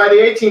 And so by the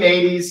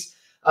 1880s,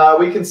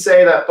 we can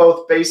say that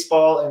both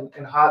baseball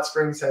and Hot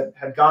Springs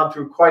had gone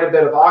through quite a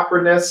bit of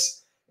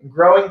awkwardness and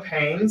growing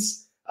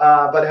pains,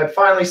 but had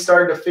finally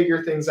started to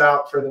figure things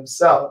out for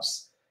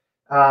themselves.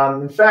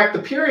 In fact,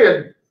 the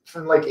period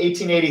from like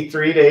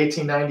 1883 to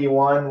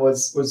 1891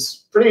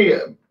 was pretty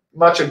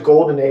much a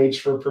golden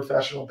age for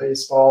professional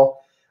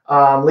baseball.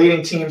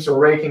 Leading teams were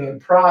raking in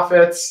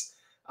profits,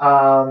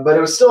 but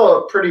it was still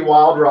a pretty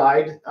wild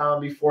ride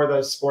before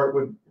the sport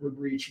would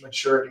reach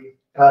maturity.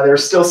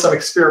 There's still some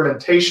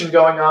experimentation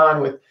going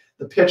on with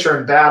the pitcher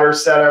and batter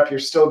setup. You're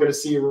still going to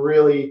see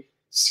really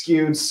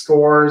skewed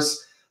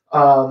scores.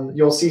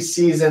 You'll see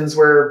seasons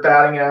where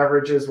batting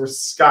averages were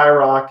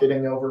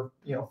skyrocketing over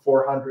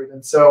 400,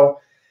 and so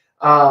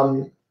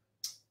you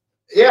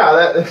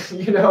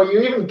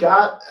even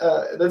got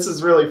this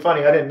is really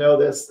funny. I didn't know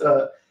this.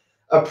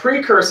 A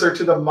precursor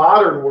to the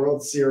modern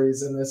World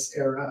Series in this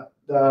era.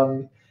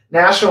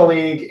 National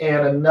League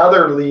and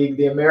another league,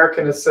 the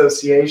American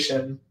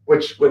Association,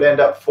 which would end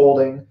up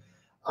folding,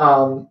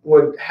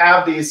 would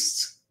have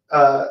these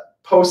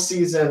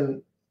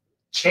postseason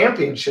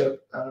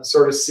championship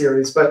sort of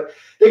series, but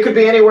they could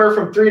be anywhere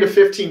from 3 to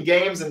 15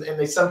 games, and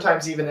they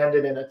sometimes even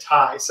ended in a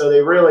tie. So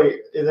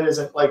it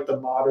isn't like the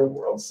modern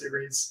World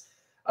Series.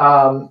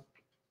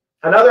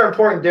 Another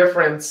important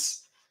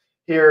difference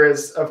here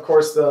is, of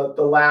course, the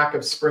lack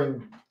of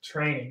spring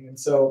training. And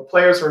so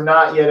players were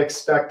not yet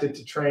expected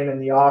to train in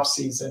the off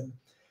season,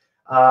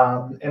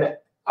 and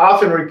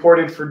often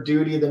reported for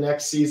duty the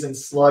next season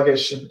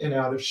sluggish and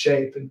out of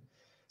shape. And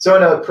so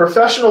in a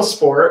professional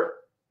sport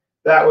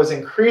that was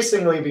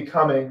increasingly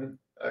becoming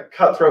a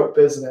cutthroat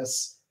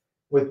business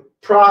with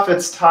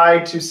profits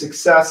tied to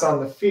success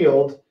on the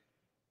field,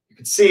 you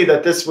could see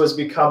that this was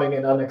becoming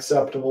an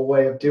unacceptable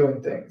way of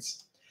doing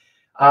things.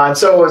 And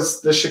so it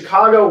was the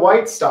Chicago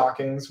White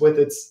Stockings, with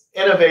its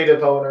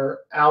innovative owner,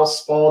 Al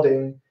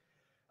Spalding,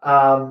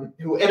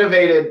 who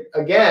innovated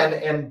again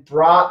and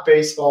brought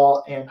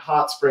baseball and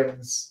Hot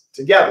Springs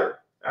together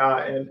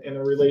in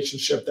a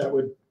relationship that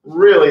would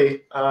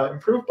really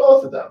improve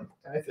both of them,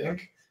 I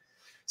think.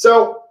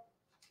 So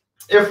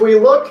if we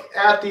look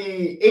at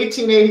the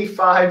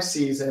 1885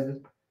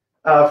 season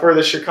for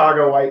the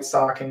Chicago White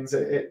Stockings,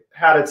 it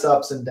had its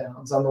ups and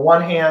downs. On the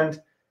one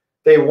hand,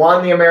 they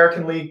won the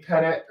National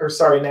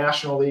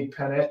League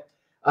pennant,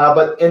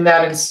 but in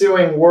that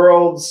ensuing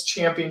World's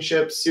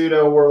Championship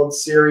pseudo World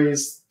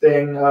Series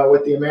thing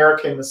with the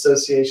American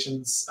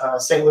Association's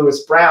St.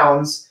 Louis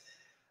Browns,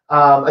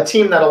 a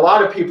team that a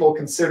lot of people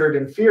considered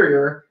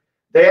inferior,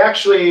 they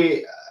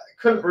actually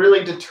couldn't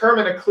really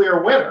determine a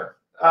clear winner.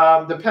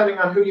 Depending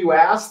on who you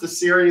ask, the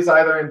series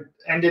either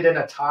ended in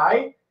a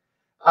tie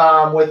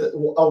with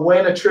a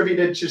win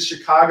attributed to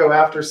Chicago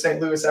after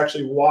St. Louis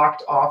actually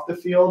walked off the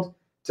field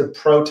to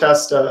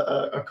protest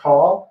a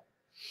call,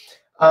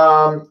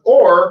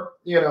 or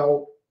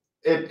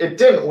it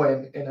didn't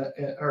win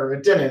or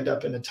it didn't end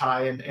up in a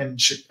tie,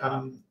 and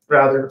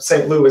rather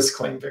St. Louis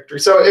claimed victory.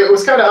 So it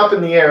was kind of up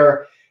in the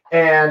air,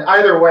 and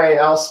either way,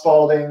 Al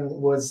Spalding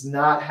was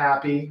not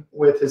happy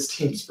with his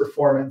team's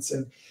performance,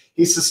 and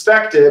he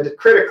suspected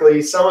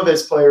critically some of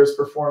his players'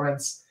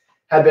 performance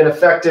had been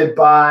affected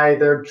by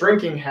their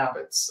drinking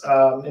habits.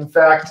 In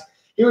fact,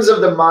 he was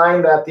of the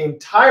mind that the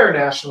entire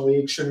National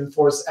League should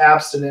enforce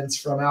abstinence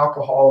from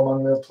alcohol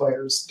among their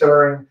players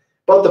during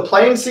both the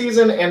playing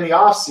season and the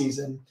off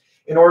season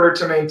in order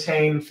to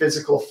maintain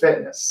physical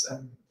fitness.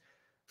 And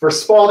for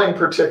Spalding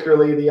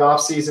particularly, the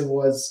off season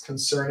was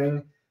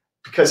concerning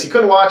because he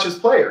couldn't watch his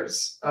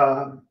players,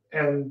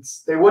 and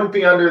they wouldn't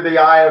be under the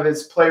eye of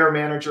his player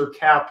manager,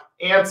 Cap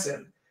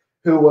Anson,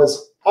 who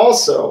was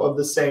also of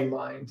the same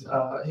mind.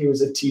 He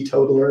was a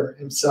teetotaler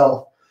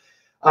himself.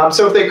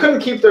 So if they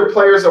couldn't keep their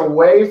players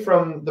away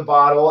from the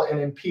bottle and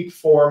in peak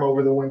form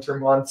over the winter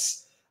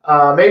months,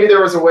 maybe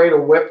there was a way to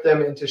whip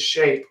them into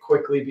shape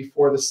quickly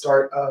before the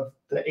start of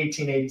the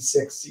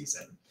 1886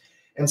 season.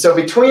 And so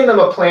between them,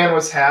 a plan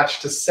was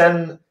hatched to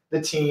send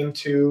the team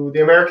to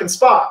the American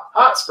spot,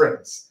 Hot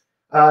Springs,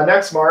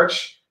 next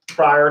March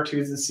prior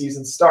to the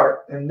season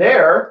start. And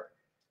there,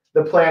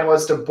 the plan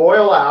was to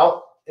boil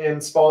out,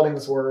 in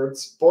Spalding's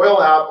words, boil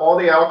out all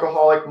the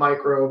alcoholic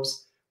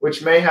microbes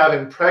which may have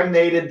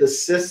impregnated the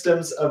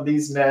systems of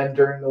these men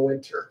during the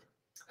winter.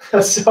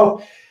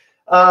 So,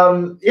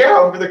 yeah,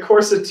 over the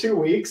course of 2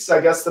 weeks,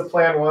 I guess the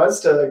plan was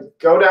to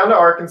go down to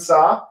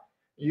Arkansas,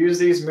 use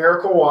these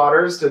miracle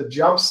waters to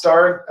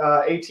jumpstart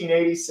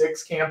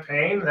 1886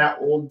 campaign. That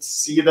will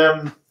see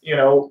them,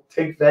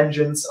 take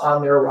vengeance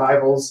on their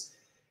rivals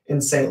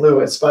in St.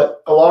 Louis.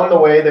 But along the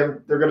way,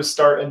 they're going to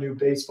start a new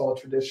baseball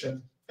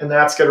tradition, and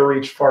that's going to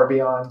reach far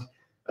beyond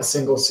a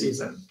single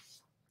season.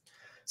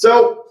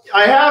 So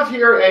I have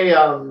here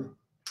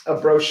a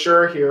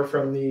brochure here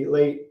from the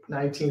late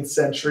 19th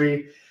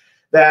century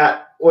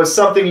that was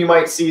something you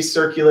might see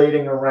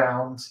circulating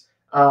around.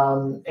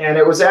 And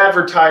it was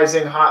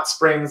advertising Hot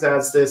Springs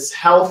as this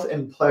health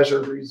and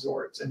pleasure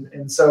resort.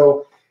 And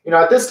so,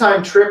 at this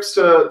time, trips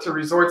to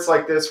resorts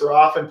like this were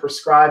often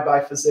prescribed by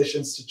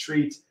physicians to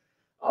treat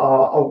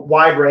a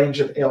wide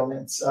range of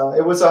ailments.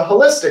 It was a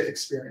holistic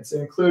experience. It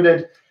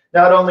included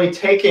not only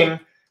taking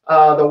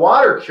the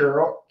water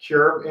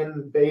cure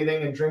in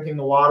bathing and drinking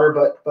the water,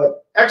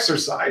 but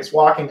exercise,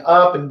 walking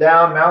up and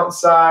down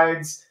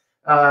mountainsides,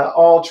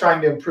 all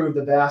trying to improve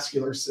the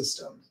vascular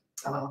system.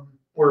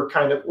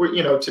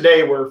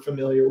 Today we're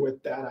familiar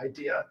with that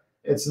idea.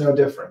 It's no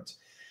different.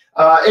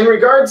 In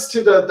regards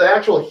to the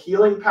actual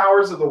healing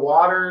powers of the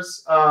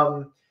waters,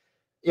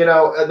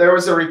 there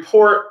was a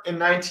report in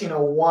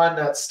 1901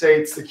 that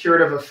states the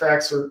curative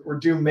effects were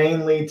due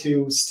mainly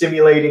to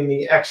stimulating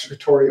the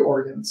excretory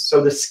organs,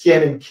 so the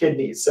skin and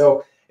kidneys.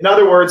 So in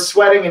other words,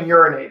 sweating and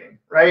urinating,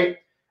 right?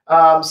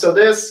 So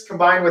this,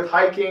 combined with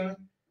hiking,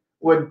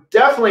 would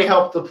definitely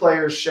help the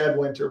players shed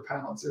winter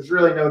pounds. There's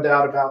really no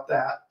doubt about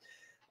that.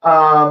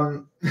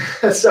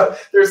 So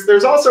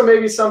there's also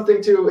maybe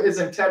something to his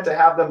intent to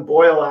have them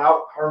boil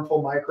out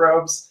harmful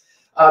microbes,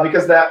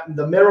 because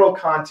the mineral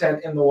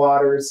content in the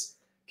waters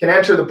can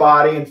enter the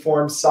body and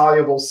form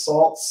soluble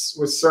salts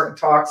with certain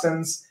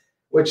toxins,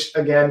 which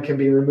again can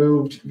be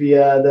removed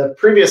via the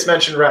previous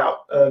mentioned route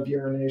of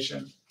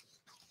urination.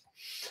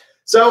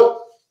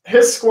 So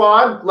his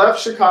squad left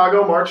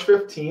Chicago March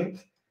 15th,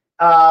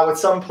 with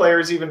some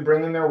players even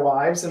bringing their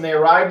wives, and they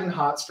arrived in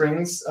Hot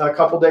Springs a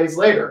couple days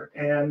later,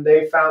 and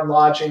they found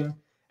lodging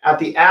at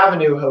the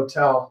Avenue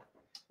Hotel,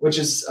 which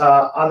is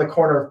on the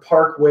corner of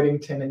Park,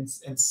 Whittington,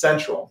 and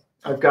Central.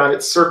 I've got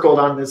it circled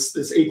on this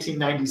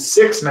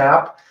 1896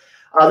 map.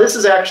 This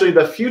is actually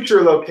the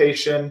future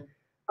location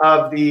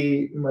of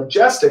the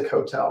Majestic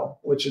Hotel,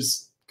 which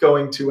is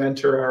going to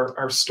enter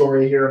our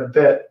story here in a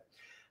bit.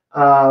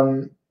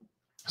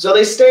 So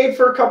they stayed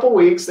for a couple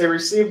weeks. They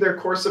received their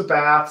course of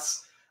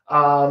baths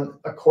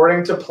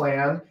according to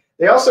plan.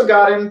 They also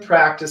got in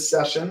practice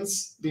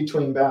sessions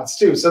between baths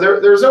too. So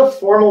there's no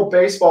formal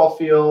baseball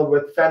field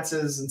with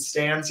fences and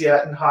stands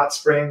yet in Hot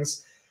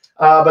Springs.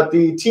 But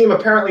the team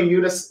apparently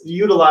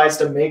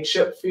utilized a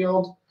makeshift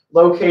field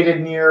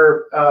located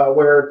near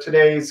where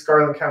today's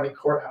Garland County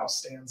Courthouse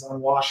stands on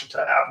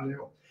Washita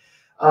Avenue.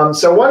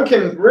 So one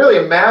can really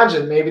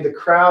imagine maybe the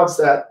crowds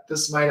that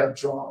this might have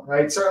drawn,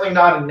 right? Certainly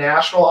not a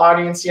national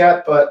audience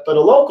yet, but a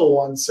local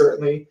one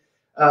certainly,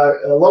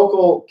 a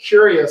local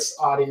curious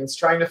audience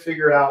trying to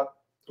figure out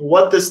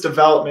what this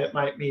development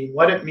might mean,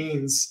 what it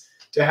means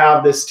to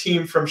have this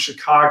team from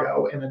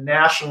Chicago in a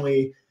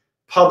nationally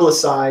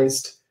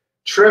publicized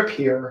trip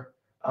here.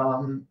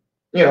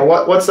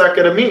 What's that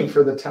going to mean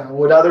for the town?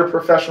 Would other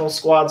professional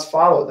squads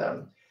follow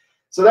them?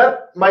 So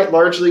that might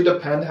largely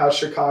depend how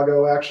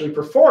Chicago actually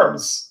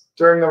performs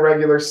during the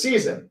regular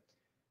season.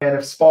 And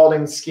if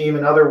Spalding's scheme,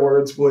 in other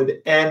words,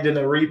 would end in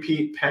a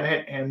repeat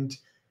pennant and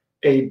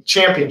a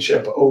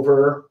championship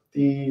over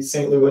the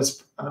St.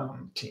 Louis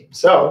team.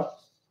 So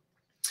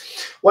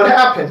what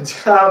happened?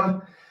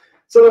 So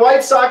the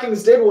White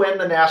Stockings did win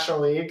the National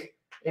League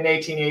in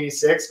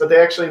 1886, but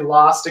they actually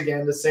lost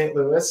again to St.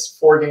 Louis,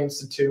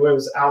 4-2. It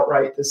was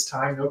outright this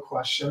time, no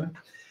question.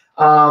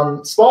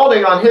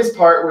 Spalding, on his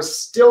part, was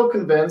still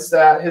convinced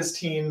that his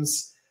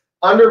team's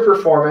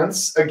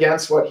underperformance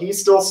against what he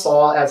still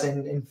saw as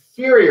an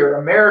inferior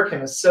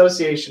American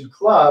Association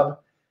club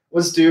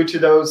was due to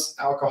those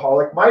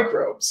alcoholic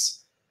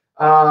microbes.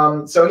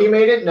 So he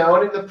made it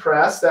known in the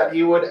press that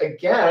he would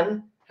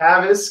again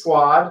have his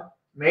squad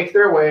make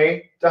their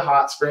way to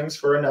Hot Springs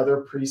for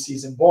another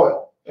preseason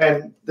boil.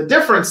 And the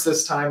difference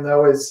this time,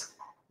 though, is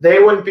they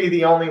wouldn't be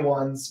the only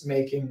ones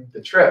making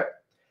the trip.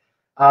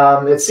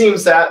 It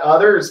seems that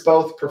others,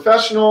 both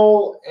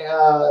professional,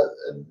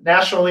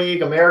 National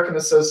League, American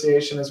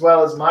Association, as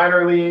well as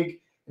minor league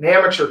and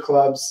amateur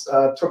clubs,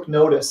 took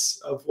notice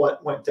of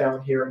what went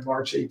down here in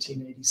March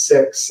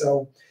 1886.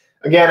 So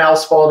again, Al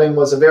Spalding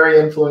was a very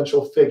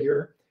influential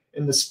figure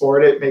in the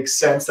sport. It makes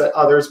sense that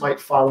others might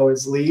follow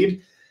his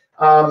lead.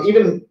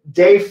 Even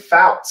Dave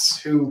Fouts,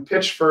 who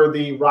pitched for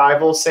the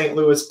rival St.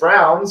 Louis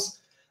Browns,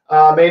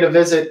 made a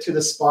visit to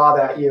the spa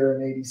that year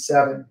in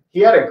 '87. He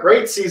had a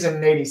great season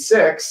in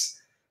 '86,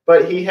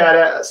 but he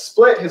had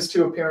split his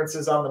 2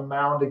 appearances on the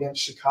mound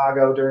against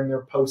Chicago during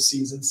their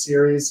postseason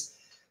series.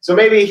 So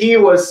maybe he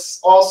was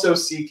also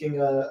seeking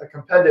a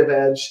competitive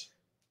edge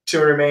to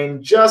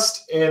remain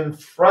just in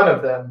front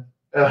of them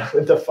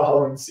the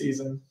following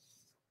season.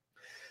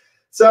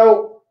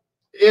 So,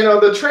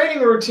 the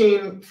training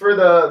routine for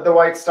the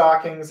White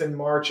Stockings in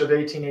March of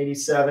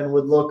 1887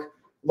 would look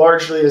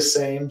largely the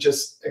same,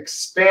 just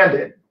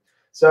expanded.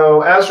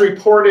 So as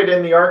reported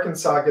in the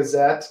Arkansas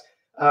Gazette,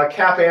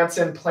 Cap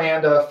Anson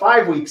planned a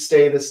 5-week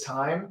stay this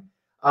time.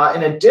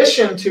 In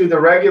addition to the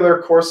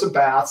regular course of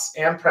baths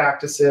and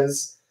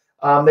practices,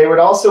 they would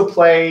also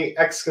play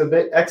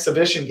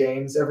exhibition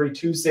games every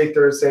Tuesday,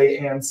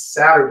 Thursday, and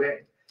Saturday.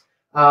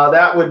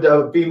 That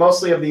would be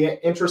mostly of the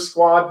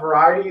intra-squad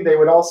variety. They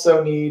would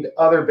also need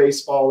other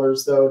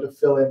baseballers, though, to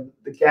fill in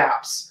the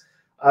gaps.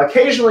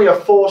 Occasionally, a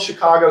full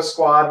Chicago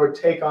squad would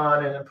take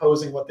on an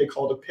opposing what they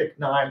called a pick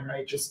 9,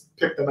 right? Just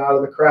pick them out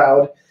of the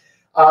crowd.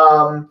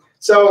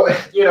 So,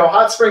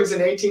 Hot Springs in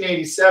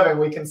 1887,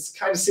 we can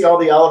kind of see all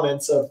the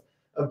elements of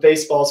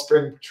baseball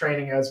spring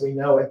training as we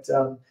know it.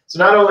 So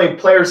not only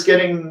players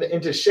getting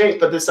into shape,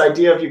 but this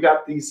idea of you've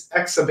got these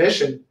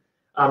exhibition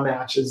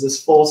matches,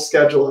 this full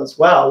schedule as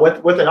well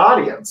with an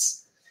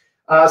audience.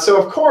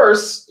 So, of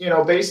course,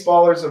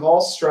 baseballers of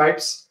all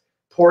stripes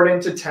poured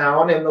into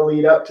town in the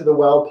lead up to the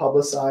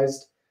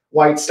well-publicized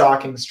White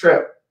Stockings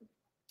trip.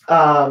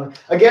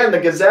 Again, the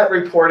Gazette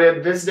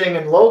reported visiting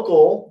and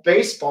local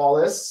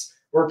baseballists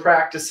were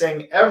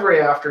practicing every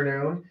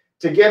afternoon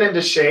to get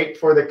into shape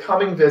for the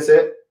coming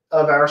visit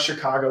of our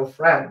Chicago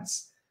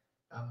friends.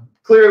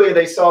 Clearly,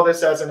 they saw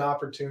this as an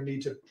opportunity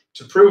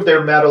to prove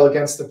their mettle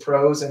against the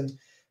pros and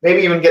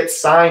maybe even get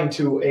signed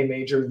to a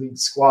major league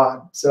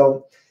squad.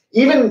 So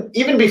even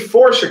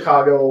before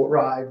Chicago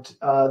arrived,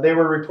 they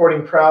were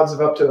reporting crowds of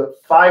up to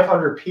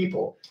 500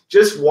 people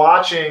just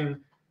watching,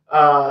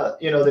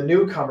 the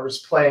newcomers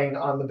playing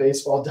on the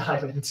baseball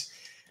diamond.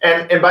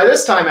 And by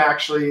this time,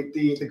 actually,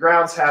 the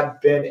grounds had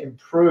been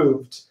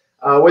improved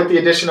with the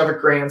addition of a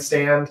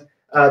grandstand,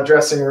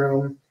 dressing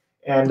room,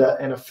 and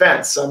a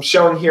fence. So I'm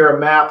showing here a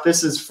map.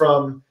 This is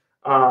from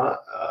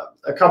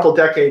a couple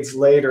decades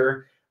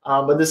later.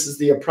 But this is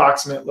the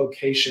approximate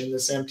location,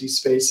 this empty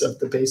space of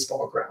the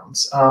baseball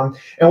grounds.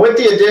 And with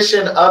the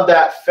addition of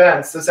that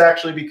fence, this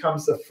actually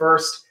becomes the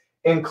first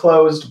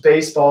enclosed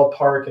baseball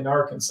park in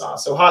Arkansas.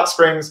 So Hot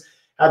Springs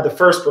had the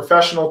first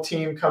professional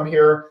team come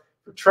here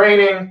for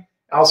training,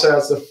 also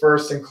has the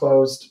first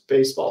enclosed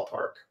baseball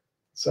park.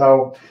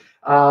 So,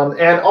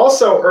 and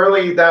also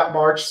early that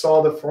March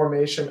saw the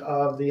formation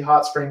of the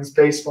Hot Springs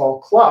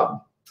Baseball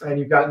Club. And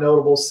you've got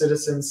notable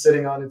citizens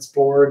sitting on its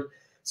board.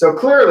 So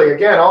clearly,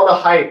 again, all the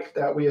hype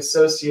that we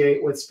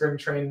associate with spring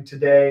training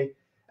today,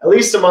 at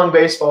least among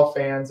baseball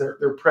fans,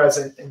 they're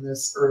present in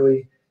this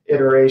early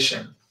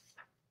iteration.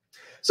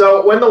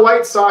 So when the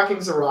White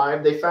Stockings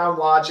arrived, they found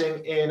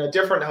lodging in a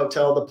different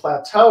hotel, the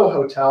Plateau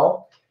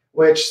Hotel,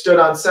 which stood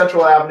on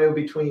Central Avenue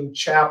between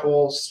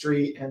Chapel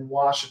Street and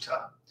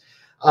Washita.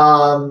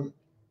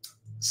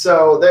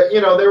 So that,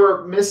 there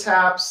were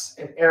mishaps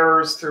and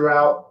errors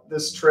throughout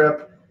this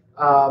trip.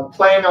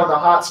 Playing on the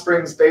Hot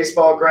Springs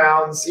baseball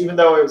grounds, even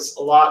though it was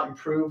a lot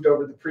improved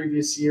over the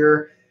previous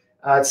year,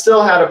 it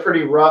still had a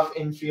pretty rough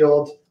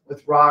infield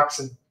with rocks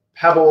and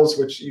pebbles,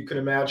 which you can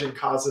imagine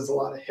causes a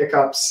lot of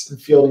hiccups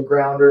and fielding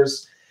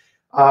grounders.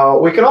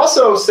 We can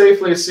also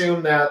safely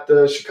assume that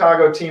the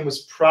Chicago team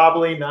was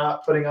probably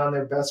not putting on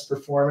their best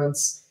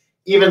performance,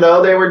 even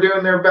though they were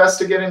doing their best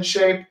to get in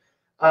shape.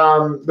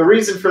 The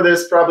reason for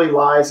this probably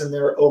lies in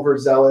their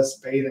overzealous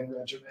bathing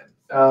regimen.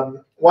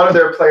 One of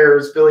their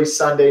players, Billy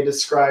Sunday,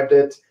 described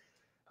it.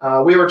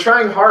 We were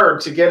trying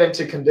hard to get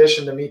into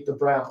condition to meet the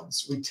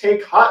Browns. We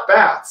take hot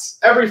baths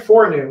every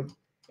forenoon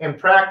and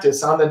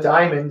practice on the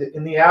diamond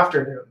in the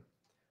afternoon.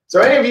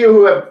 So any of you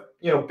who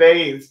have,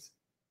 bathed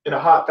in a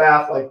hot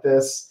bath like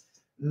this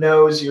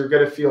knows you're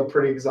going to feel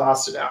pretty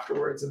exhausted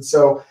afterwards. And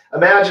so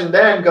imagine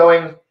then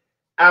going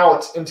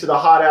out into the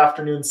hot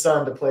afternoon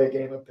sun to play a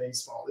game of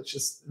baseball. It's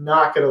just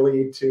not going to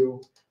lead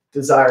to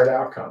desired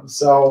outcomes.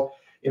 So,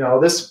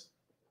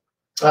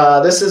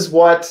 this is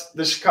what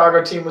the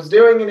Chicago team was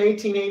doing in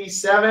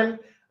 1887.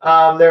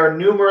 There are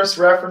numerous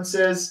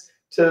references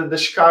to the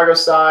Chicago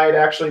side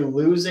actually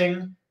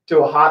losing to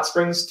a Hot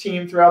Springs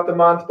team throughout the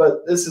month,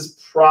 but this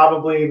is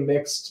probably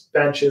mixed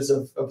benches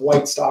of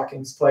White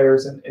Stockings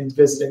players and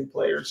visiting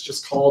players,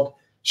 just called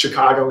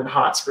Chicago and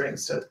Hot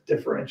Springs to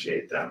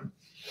differentiate them.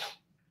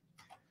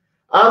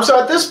 So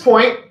at this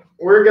point,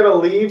 we're going to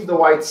leave the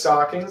White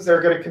Stockings.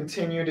 They're going to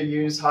continue to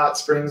use Hot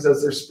Springs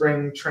as their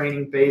spring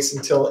training base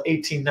until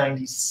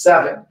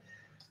 1897.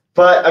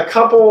 But a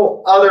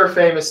couple other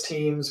famous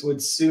teams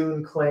would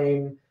soon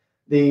claim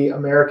the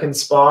American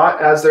Spa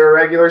as their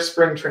regular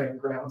spring training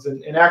grounds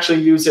and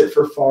actually use it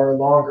for far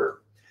longer.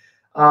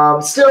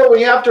 Still,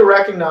 we have to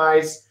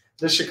recognize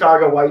the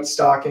Chicago White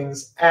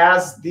Stockings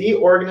as the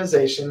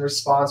organization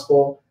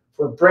responsible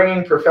for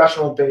bringing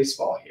professional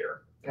baseball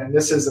here. And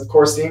this is, of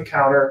course, the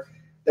encounter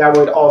that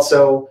would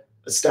also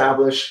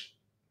establish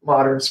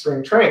modern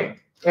spring training.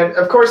 And,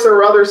 of course, there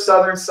were other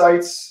southern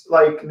sites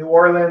like New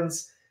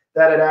Orleans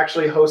that had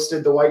actually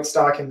hosted the White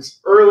Stockings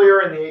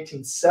earlier in the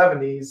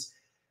 1870s.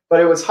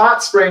 But it was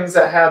Hot Springs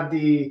that had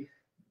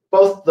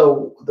both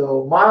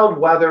the mild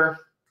weather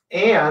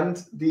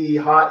and the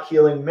hot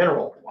healing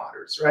mineral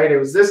waters, right? It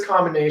was this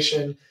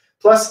combination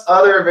plus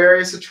other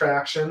various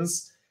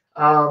attractions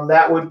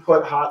that would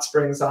put Hot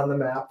Springs on the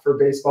map for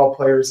baseball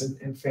players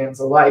and fans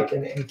alike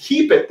and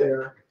keep it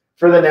there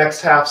for the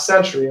next half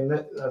century.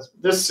 And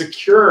this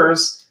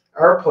secures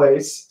our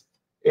place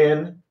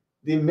in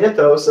the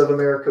mythos of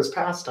America's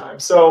pastime.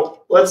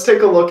 So let's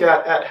take a look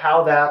at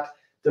how that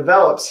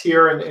develops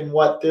here and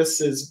what this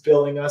is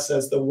billing us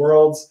as the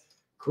world's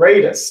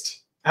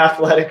greatest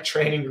athletic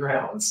training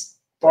grounds,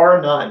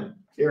 bar none,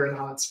 here in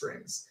Hot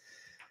Springs.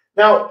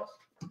 Now,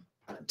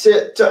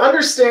 to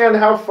understand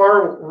how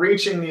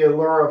far-reaching the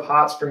allure of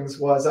Hot Springs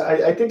was,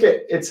 I think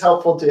it's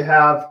helpful to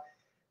have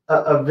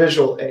a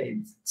visual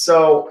aid.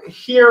 So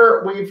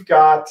here we've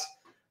got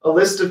a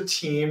list of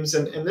teams,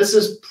 and this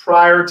is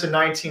prior to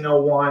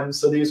 1901,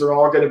 so these are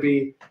all going to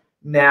be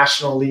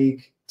National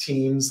League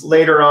teams.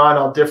 Later on,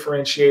 I'll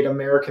differentiate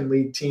American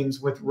League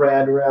teams with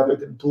red rather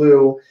than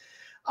blue.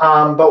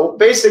 But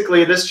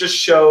basically, this just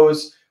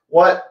shows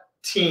what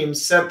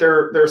teams sent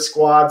their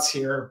squads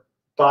here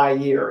by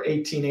year,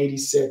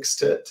 1886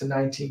 to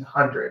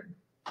 1900.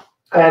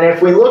 And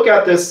if we look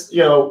at this,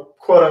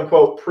 quote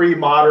unquote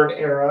pre-modern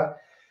era,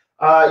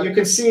 you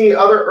can see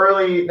other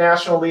early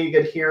National League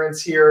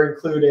adherents here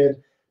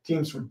included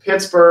teams from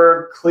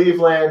Pittsburgh,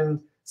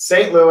 Cleveland,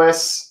 St.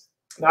 Louis,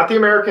 not the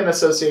American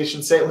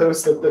Association, St.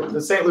 Louis,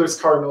 the St. Louis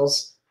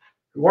Cardinals,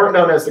 who weren't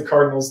known as the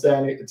Cardinals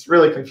then. It's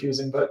really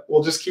confusing, but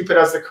we'll just keep it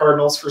as the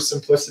Cardinals for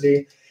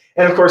simplicity.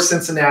 And, of course,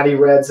 Cincinnati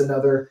Reds,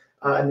 another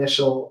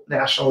initial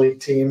National League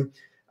team.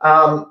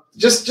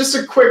 Just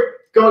a quick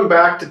going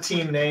back to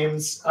team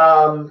names.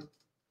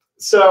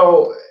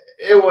 So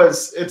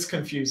it's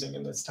confusing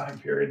in this time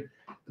period.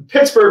 The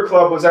Pittsburgh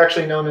club was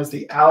actually known as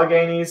the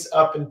Alleghenies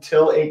up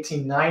until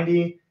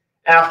 1890,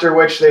 after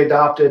which they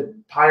adopted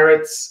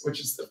Pirates, which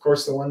is, of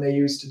course, the one they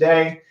use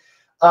today.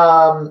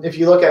 If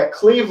you look at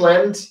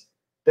Cleveland,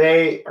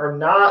 they are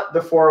not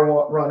the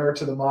forerunner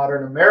to the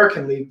modern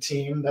American League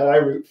team that I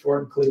root for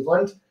in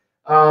Cleveland,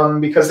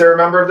 because they're a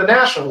member of the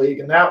National League,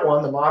 and that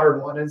one, the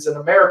modern one, is an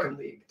American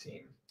League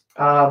team.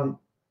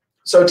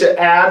 So to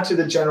add to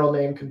the general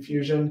name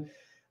confusion,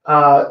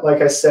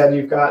 like I said,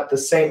 you've got the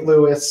St.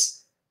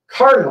 Louis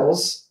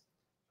Cardinals,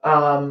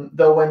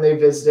 though when they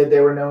visited, they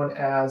were known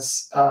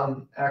as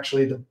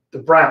actually the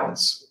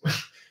Browns,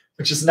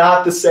 which is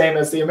not the same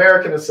as the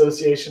American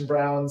Association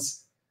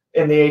Browns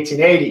in the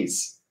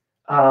 1880s.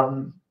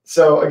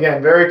 So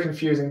again, very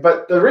confusing.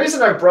 But the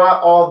reason I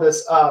brought all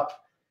this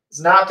up is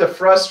not to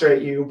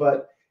frustrate you,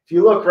 but if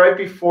you look right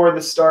before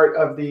the start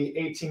of the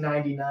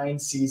 1899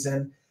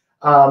 season,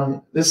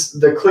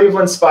 the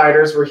Cleveland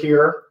Spiders were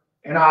here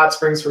in Hot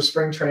Springs for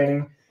spring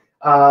training.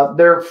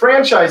 Their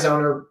franchise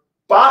owner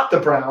bought the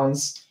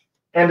Browns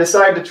and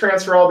decided to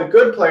transfer all the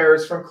good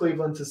players from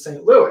Cleveland to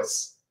St.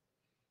 Louis.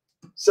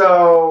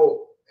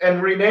 So,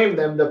 and rename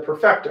them the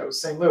Perfectos,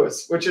 St.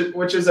 Louis, which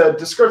is a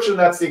description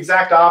that's the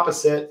exact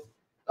opposite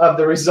of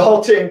the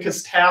resulting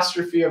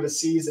catastrophe of a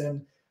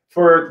season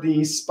for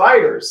the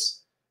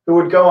Spiders, who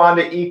would go on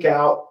to eke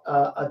out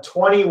a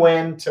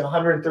 20-win to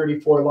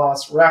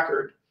 134-loss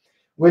record,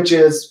 which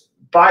is,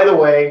 by the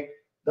way,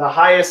 the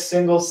highest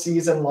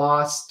single-season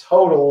loss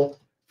total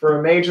for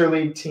a major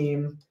league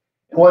team.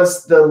 It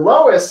was the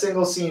lowest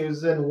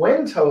single-season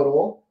win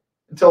total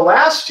until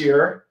last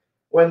year,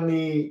 when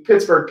the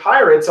Pittsburgh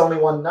Pirates only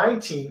won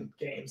 19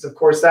 games. Of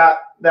course,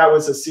 that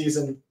was a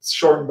season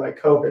shortened by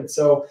COVID.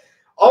 So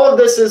all of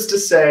this is to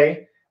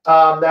say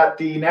that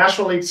the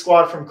National League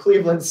squad from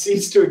Cleveland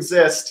ceased to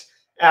exist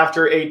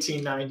after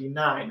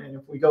 1899. And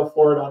if we go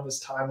forward on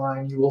this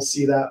timeline, you will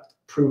see that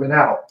proven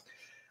out.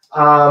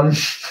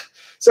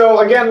 So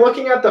again,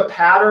 looking at the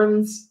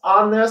patterns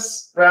on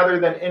this rather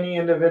than any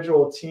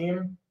individual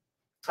team,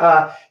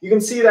 you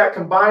can see that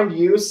combined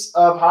use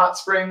of Hot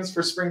Springs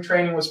for spring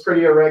training was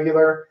pretty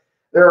irregular.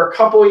 There are a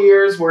couple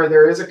years where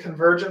there is a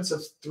convergence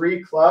of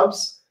 3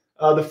 clubs,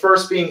 the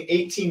first being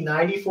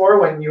 1894,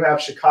 when you have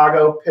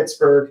Chicago,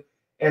 Pittsburgh,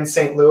 and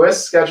St.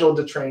 Louis scheduled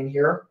to train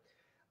here.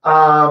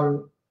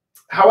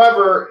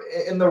 However,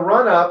 in the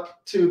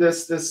run-up to in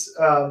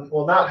the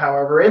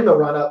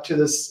run-up to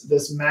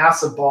this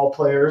mass of ball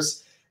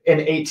players in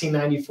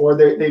 1894,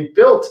 they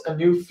built a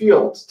new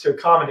field to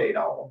accommodate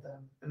all of them.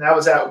 and that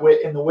was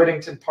in the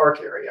Whittington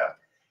Park area.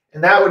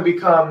 And that would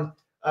become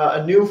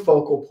a new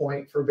focal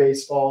point for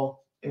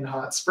baseball in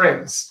Hot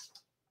Springs.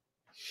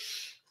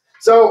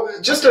 So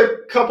just a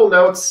couple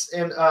notes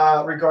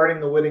regarding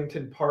the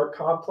Whittington Park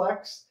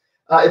complex.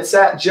 It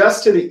sat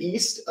just to the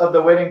east of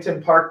the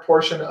Whittington Park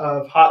portion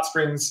of Hot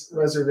Springs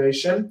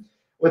Reservation,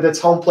 with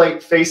its home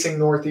plate facing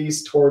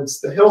northeast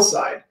towards the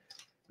hillside.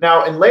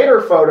 Now, in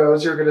later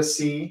photos, you're going to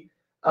see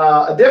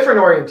a different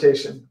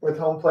orientation with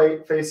home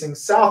plate facing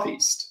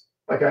southeast,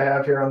 like I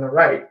have here on the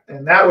right.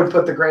 And that would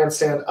put the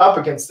grandstand up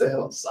against the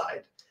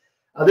hillside.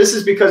 This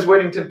is because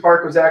Whittington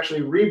Park was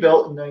actually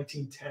rebuilt in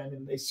 1910,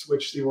 and they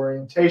switched the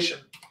orientation.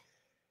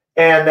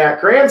 And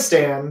that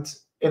grandstand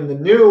in the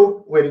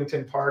new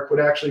Whittington Park would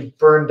actually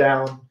burn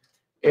down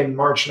in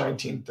March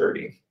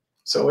 1930.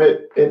 So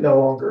it no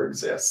longer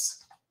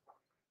exists.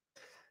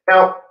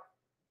 Now,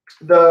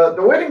 the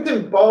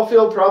Whittington ball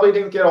field probably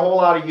didn't get a whole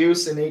lot of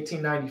use in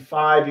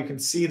 1895. You can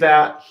see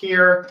that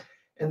here.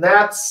 And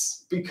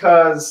that's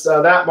because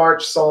that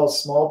March saw a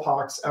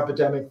smallpox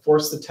epidemic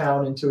force the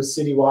town into a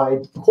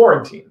citywide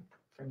quarantine.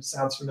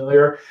 Sounds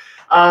familiar.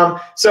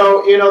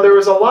 So, there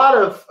was a lot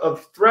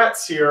of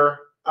threats here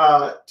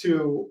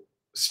to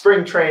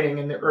spring training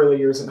in the early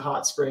years in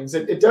Hot Springs.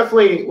 It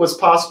definitely was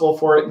possible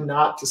for it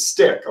not to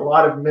stick. A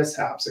lot of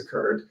mishaps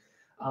occurred,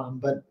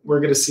 but we're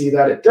going to see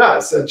that it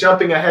does.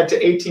 Jumping ahead to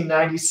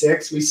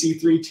 1896, we see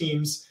 3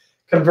 teams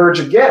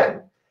converge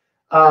again.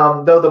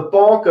 Though the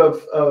bulk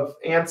of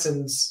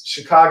Anson's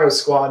Chicago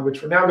squad,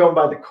 which were now going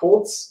by the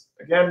Colts,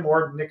 again,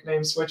 more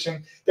nickname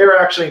switching, they were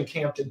actually in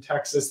Campton,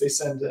 Texas. They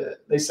sent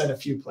a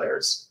few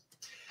players.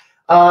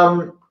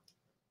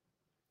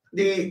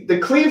 The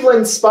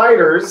Cleveland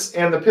Spiders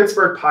and the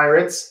Pittsburgh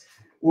Pirates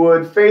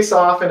would face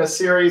off in a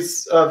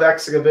series of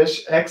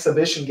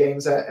exhibition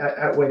games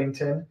at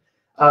Whittington,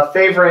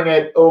 favoring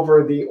it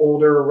over the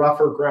older,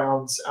 rougher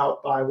grounds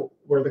out by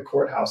where the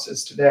courthouse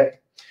is today.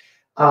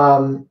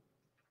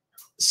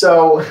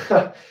 So,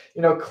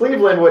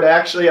 Cleveland would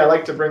actually, I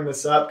like to bring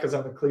this up because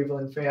I'm a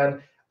Cleveland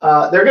fan.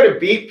 They're going to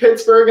beat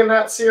Pittsburgh in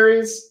that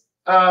series,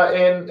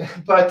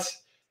 but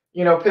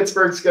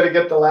Pittsburgh's going to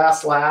get the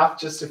last laugh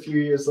just a few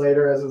years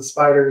later, as the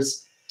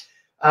Spiders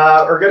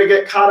are going to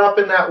get caught up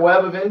in that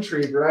web of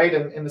intrigue, right,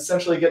 and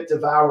essentially get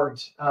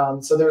devoured.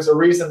 So there's a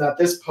reason that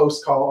this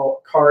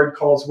postcard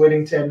calls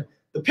Whittington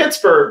the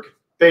Pittsburgh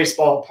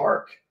Baseball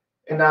Park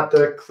and not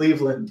the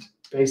Cleveland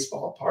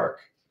Baseball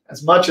Park,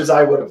 as much as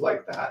I would have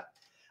liked that.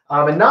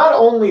 And not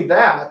only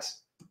that,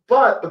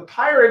 but the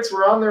Pirates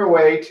were on their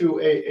way to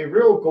a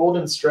real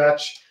golden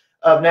stretch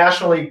of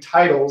National League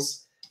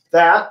titles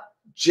that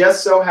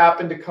just so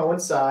happened to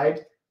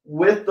coincide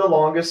with the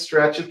longest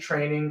stretch of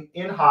training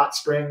in Hot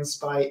Springs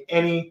by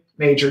any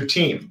major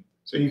team.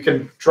 So you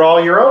can draw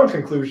your own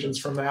conclusions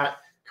from that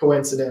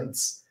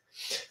coincidence.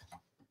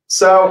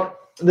 So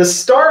the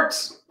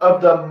start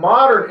of the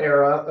modern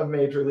era of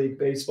Major League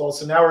Baseball,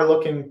 so now we're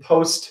looking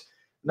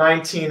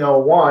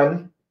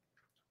post-1901,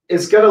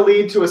 is going to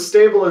lead to a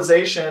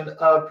stabilization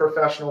of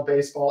professional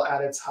baseball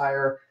at its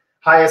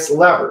highest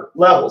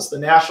levels. The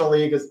National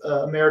League,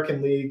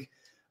 American League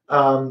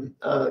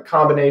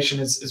combination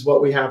is what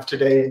we have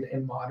today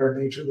in modern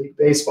Major League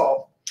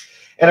Baseball.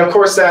 And of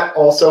course, that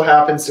also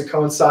happens to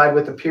coincide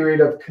with a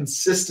period of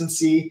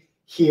consistency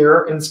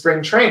here in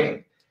spring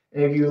training.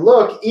 And if you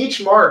look,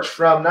 each March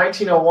from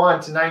 1901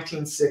 to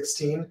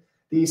 1916,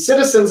 the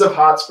citizens of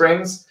Hot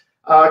Springs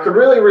could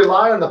really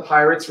rely on the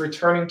Pirates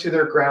returning to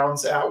their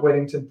grounds at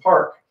Whittington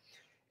Park.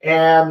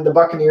 And the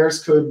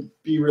Buccaneers could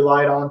be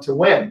relied on to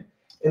win.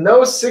 In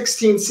those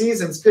 16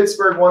 seasons,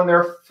 Pittsburgh won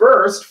their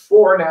first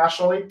 4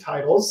 National League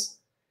titles,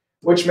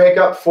 which make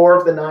up 4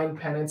 of the 9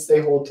 pennants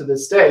they hold to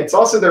this day. It's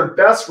also their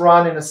best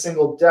run in a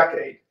single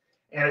decade,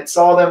 and it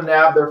saw them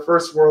nab their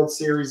first World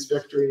Series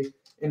victory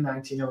in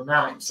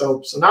 1909.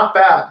 So not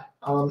bad.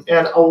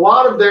 And a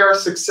lot of their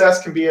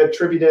success can be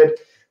attributed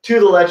to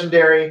the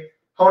legendary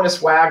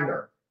Honus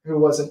Wagner, who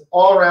was an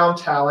all-around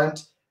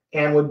talent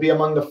and would be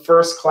among the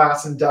first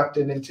class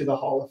inducted into the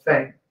Hall of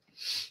Fame.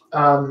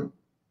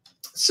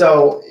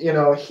 So,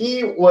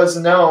 he was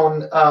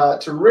known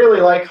to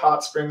really like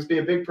Hot Springs, be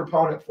a big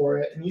proponent for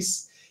it. And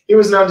he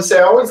was known to say,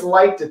 I always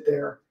liked it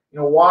there.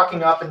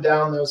 Walking up and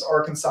down those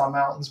Arkansas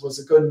mountains was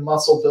a good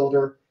muscle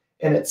builder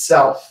in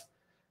itself.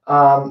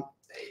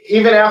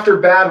 Even after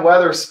bad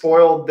weather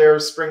spoiled their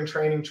spring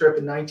training trip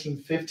in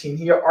 1915,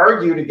 he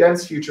argued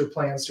against future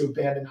plans to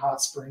abandon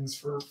Hot Springs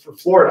for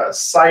Florida,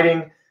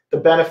 citing the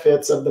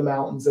benefits of the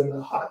mountains and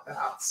the hot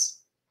baths.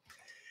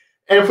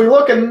 And if we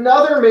look,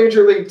 another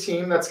major league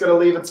team that's going to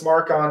leave its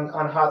mark on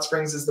Hot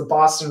Springs is the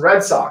Boston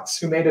Red Sox,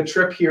 who made a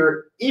trip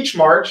here each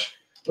March,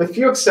 with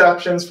few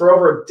exceptions, for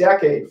over a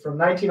decade, from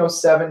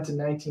 1907 to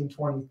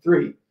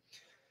 1923.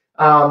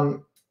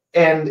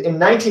 And in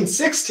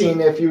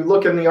 1916, if you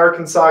look in the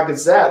Arkansas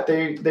Gazette,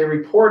 they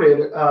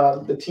reported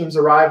the team's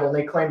arrival, and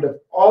they claimed of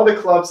all the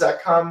clubs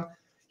that come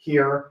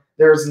here,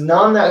 there's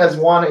none that has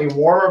won a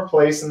warmer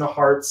place in the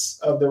hearts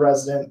of the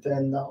resident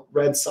than the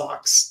Red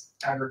Sox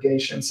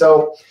aggregation.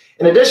 So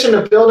in addition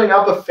to building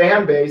up a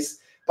fan base,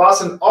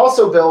 Boston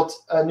also built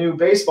a new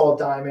baseball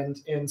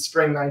diamond in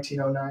spring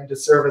 1909 to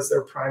serve as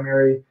their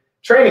primary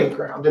training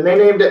ground. And they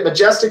named it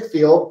Majestic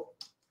Field,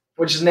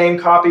 which is name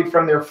copied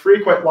from their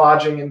frequent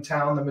lodging in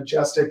town, the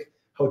Majestic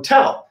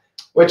Hotel,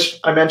 which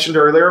I mentioned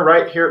earlier.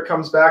 Right here it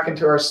comes back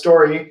into our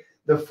story.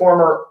 The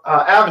former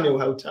Avenue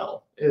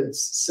Hotel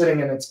is sitting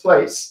in its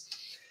place.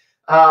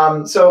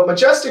 So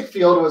Majestic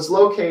Field was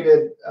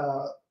located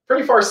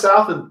pretty far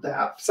south of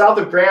that, south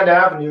of Grand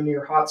Avenue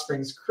near Hot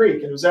Springs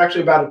Creek. It was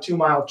actually about a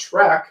 2-mile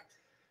trek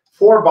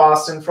for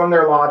Boston from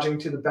their lodging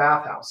to the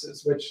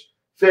bathhouses, which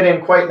fit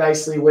in quite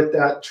nicely with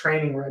that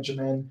training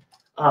regimen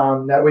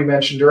that we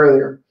mentioned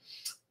earlier.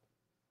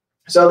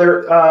 So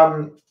there,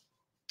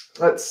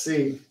 let's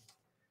see.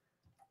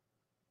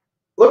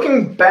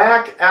 Looking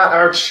back at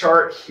our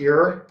chart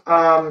here,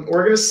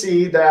 we're going to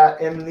see that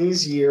in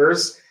these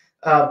years,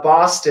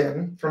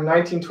 Boston from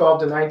 1912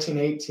 to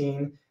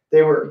 1918,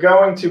 they were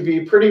going to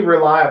be pretty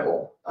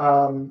reliable.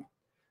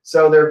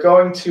 So they're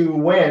going to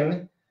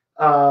win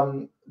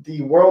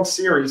the World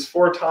Series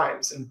 4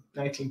 times in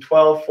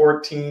 1912,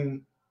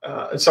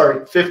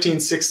 15,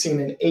 16,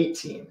 and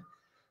 18.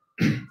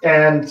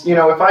 And, you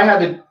know, if I had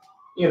to,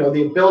 you know,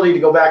 the ability to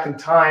go back in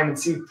time and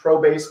see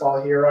pro baseball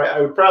here,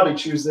 I would probably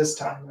choose this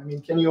time. I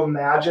mean, can you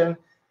imagine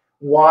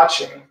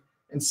watching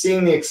and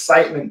seeing the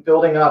excitement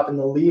building up in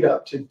the lead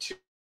up to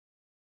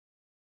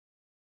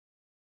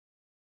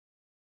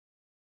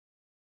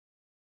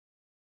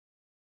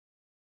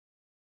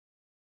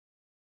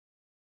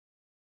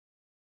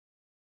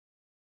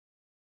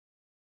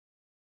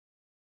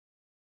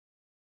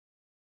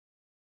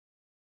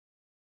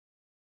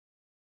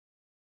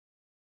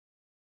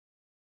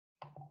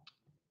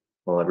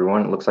Well,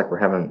 everyone, it looks like we're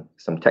having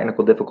some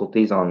technical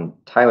difficulties on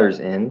Tyler's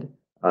end,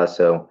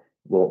 so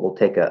we'll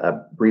take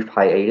a brief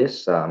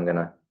hiatus. I'm going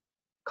to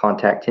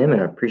contact him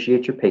and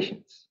appreciate your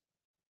patience.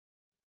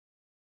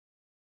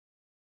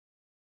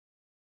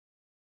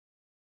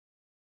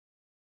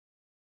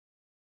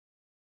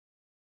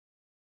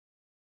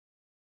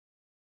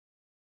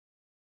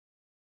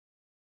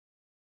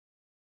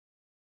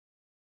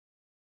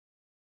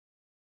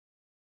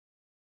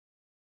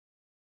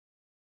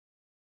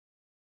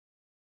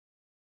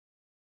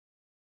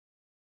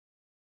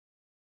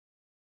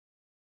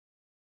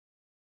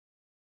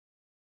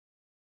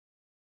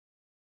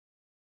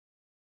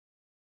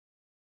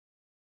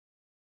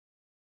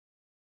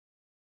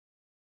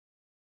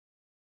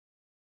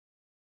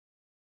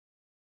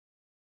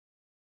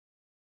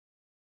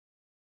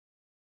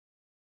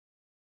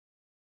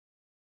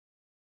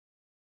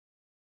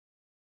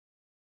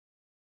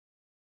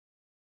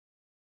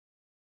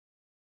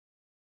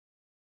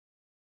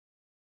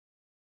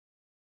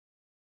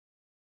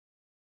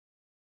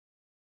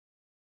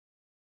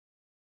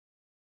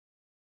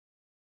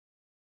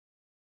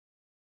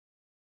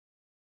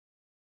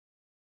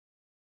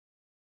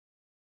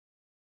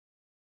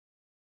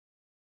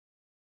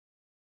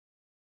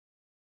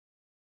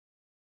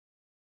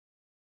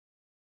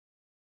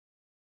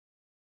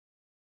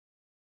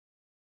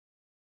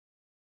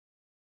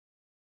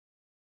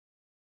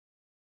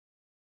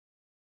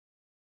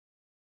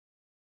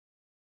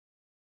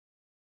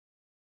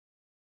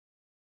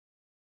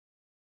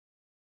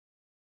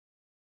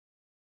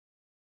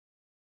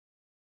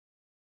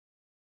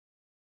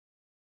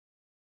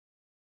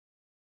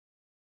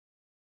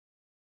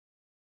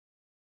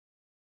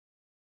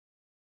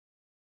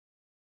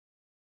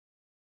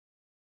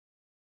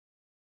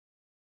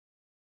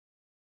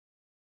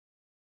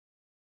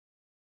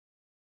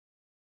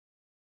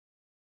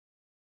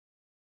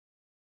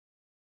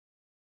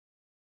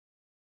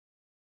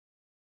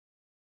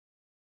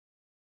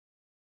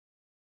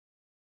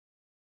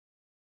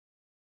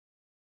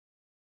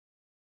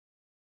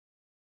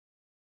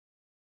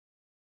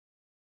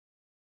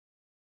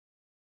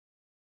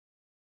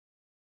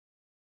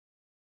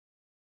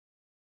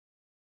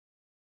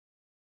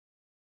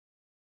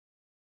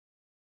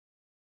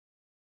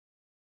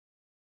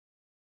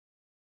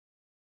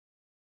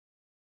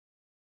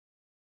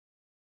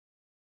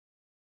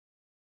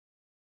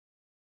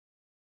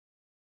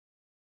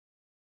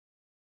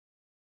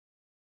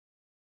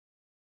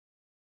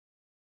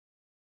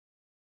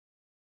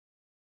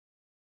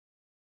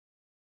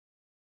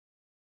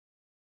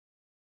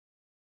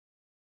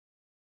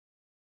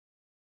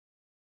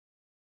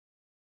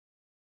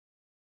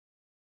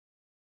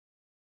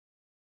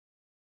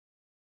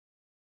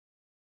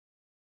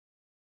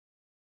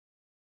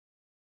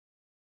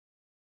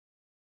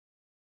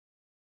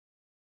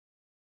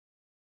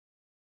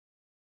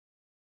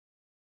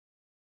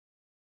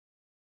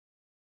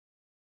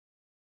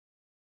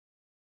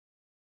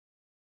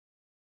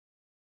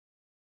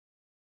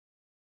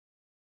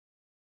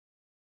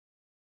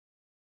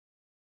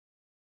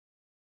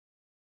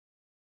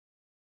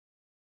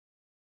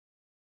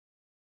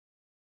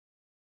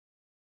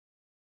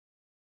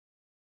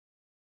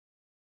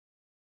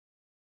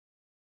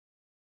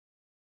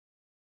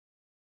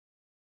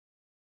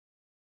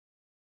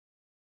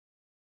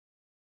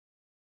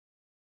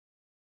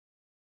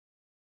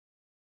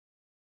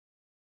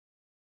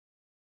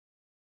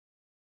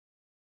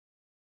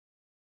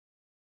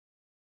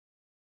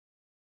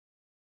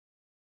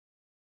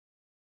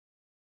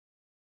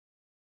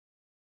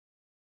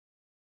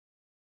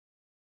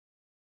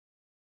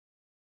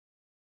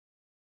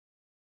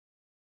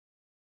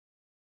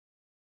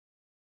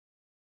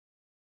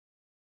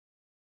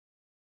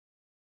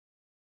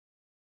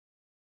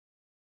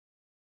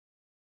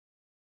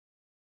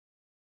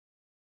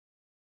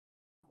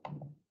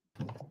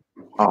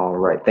 All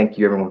right. Thank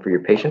you, everyone, for your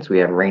patience. We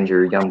have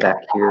Ranger Young back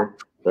here.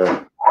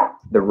 The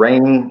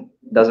rain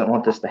doesn't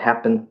want this to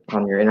happen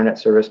on your internet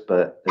service,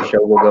 but the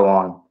show will go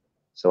on.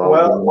 So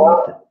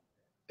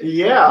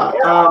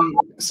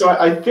so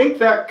I think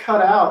that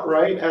cut out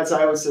right as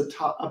I was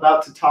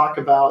about to talk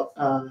about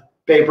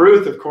Babe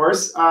Ruth, of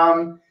course,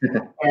 and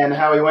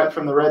how he went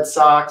from the Red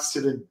Sox to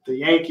the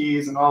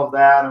Yankees and all of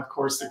that, and of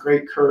course the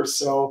great curse.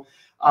 So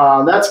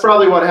that's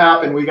probably what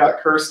happened. We got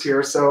cursed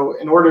here. So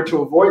in order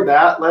to avoid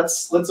that,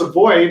 let's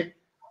avoid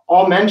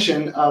all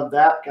mention of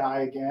that guy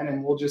again,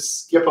 and we'll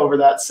just skip over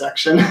that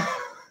section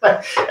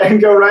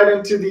and go right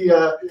into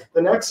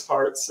the next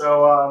part.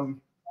 So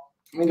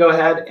let me go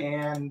ahead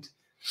and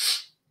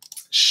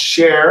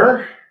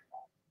share.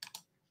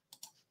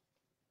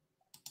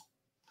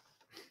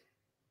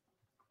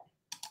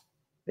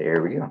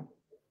 There we go.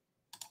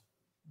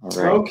 All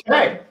right.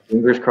 Okay.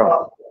 Fingers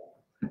crossed.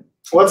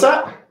 What's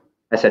that?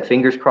 I said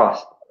fingers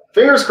crossed.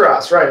 Fingers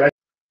crossed, right.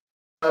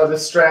 The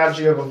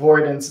strategy of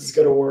avoidance is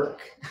going to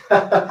work.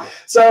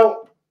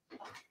 So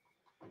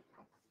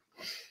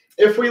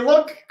if we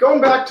look,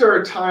 going back to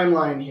our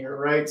timeline here,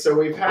 right? So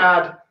we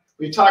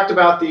talked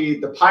about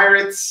the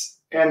Pirates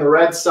and the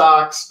Red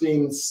Sox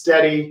being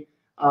steady.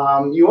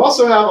 You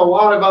also have a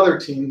lot of other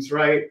teams,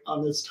 right,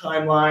 on this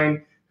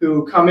timeline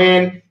who come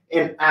in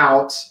and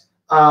out.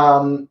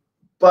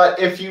 But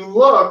if you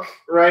look,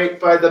 right,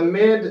 by the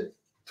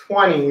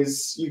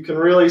mid-20s, you can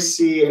really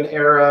see an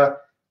era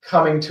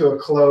coming to a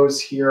close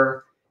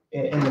here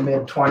in the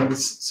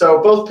mid-20s.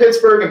 So both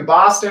Pittsburgh and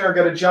Boston are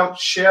going to jump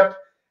ship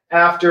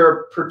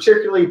after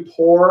particularly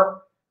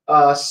poor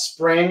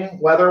spring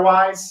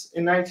weather-wise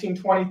in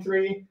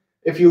 1923.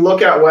 If you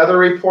look at weather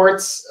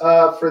reports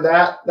for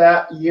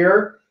that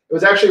year, it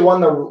was actually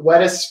one of the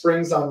wettest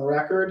springs on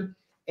record,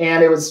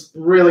 and it was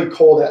really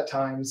cold at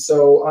times.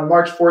 So on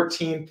March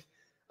 14th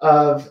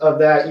of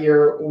that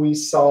year, we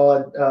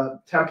saw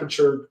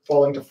temperature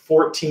falling to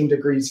 14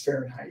 degrees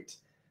Fahrenheit.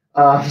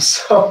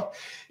 So,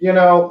 you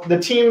know, the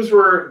teams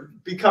were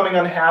becoming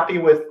unhappy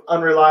with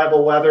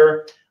unreliable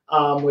weather,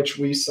 which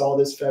we saw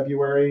this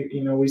February.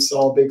 You know, we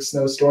saw a big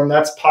snowstorm.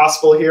 That's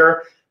possible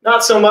here.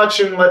 Not so much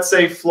in, let's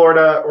say,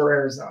 Florida or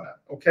Arizona,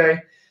 okay?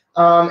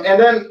 And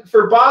then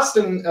for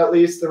Boston, at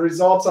least, the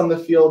results on the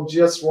field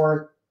just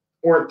weren't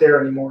there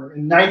anymore.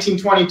 In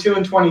 1922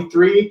 and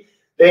 23,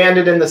 they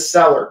ended in the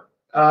cellar.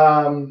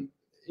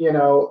 You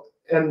know,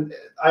 and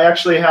I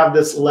actually have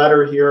this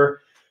letter here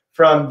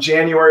from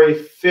January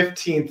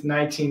 15th,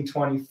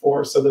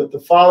 1924. So the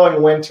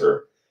following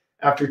winter,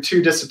 after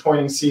 2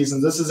 disappointing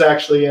seasons, this is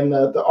actually in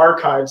the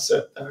archives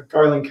at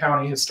Garland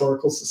County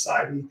Historical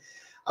Society.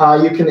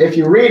 You can, if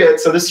you read it,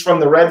 so this is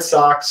from the Red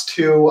Sox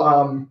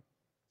to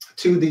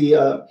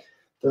the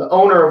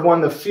owner of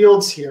one of the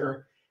fields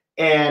here.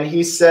 And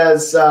he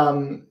says,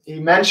 he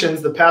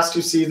mentions the past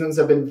 2 seasons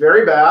have been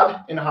very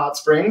bad in Hot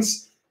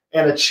Springs,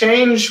 and a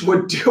change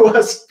would do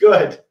us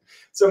good.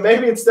 So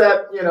maybe it's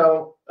that, you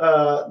know,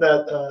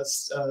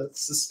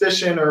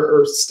 suspicion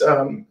or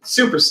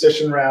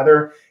superstition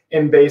rather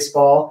in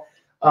baseball.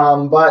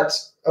 But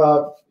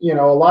you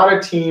know, a lot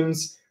of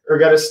teams are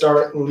going to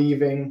start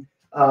leaving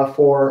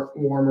for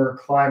warmer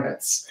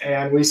climates.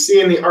 And we see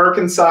in the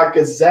Arkansas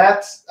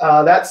Gazette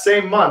that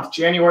same month,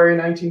 January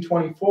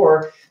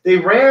 1924, they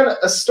ran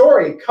a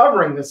story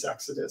covering this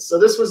exodus. So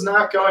this was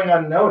not going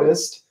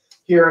unnoticed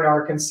here in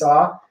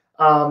Arkansas.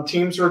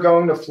 Teams were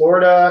going to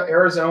Florida,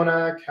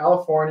 Arizona,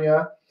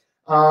 California.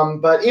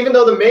 But even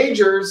though the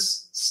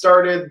majors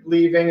started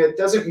leaving, it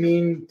doesn't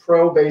mean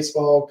pro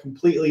baseball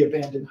completely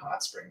abandoned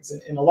Hot Springs.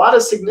 In a lot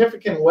of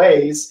significant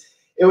ways,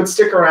 it would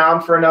stick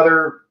around for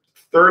another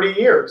 30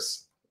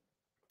 years.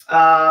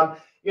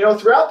 You know,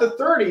 throughout the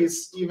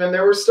 30s, even,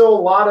 there were still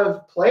a lot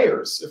of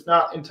players, if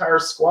not entire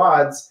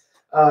squads,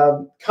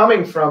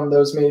 coming from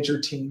those major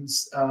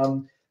teams.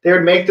 They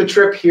would make the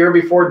trip here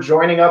before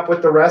joining up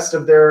with the rest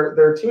of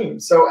their team.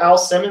 So Al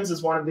Simmons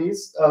is one of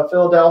these,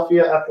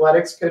 Philadelphia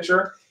Athletics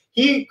pitcher.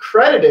 He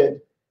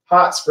credited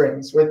Hot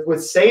Springs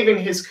with saving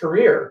his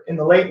career in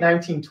the late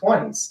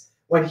 1920s.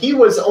 When he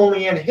was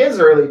only in his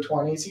early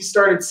 20s, he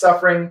started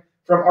suffering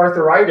from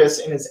arthritis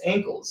in his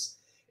ankles.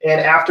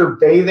 And after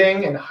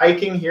bathing and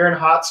hiking here in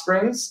Hot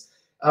Springs,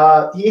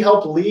 he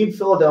helped lead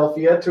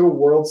Philadelphia to a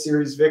World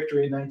Series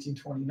victory in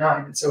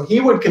 1929. And so he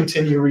would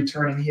continue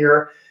returning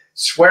here,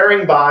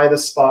 swearing by the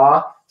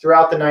spa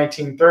throughout the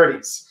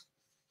 1930s.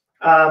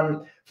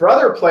 For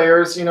other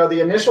players, you know, the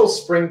initial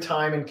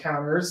springtime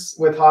encounters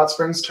with Hot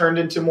Springs turned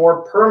into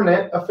more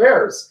permanent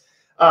affairs.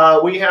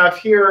 We have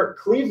here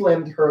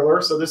Cleveland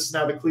hurler, so this is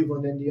now the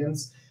Cleveland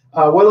Indians,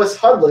 Willis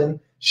Hudlin,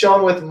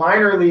 shown with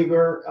minor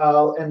leaguer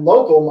and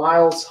local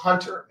Miles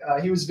Hunter.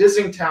 He was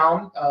visiting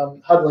town,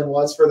 Hudlin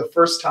was, for the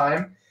first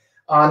time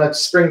on a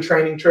spring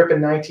training trip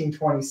in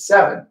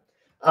 1927.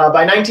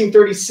 By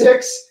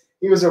 1936,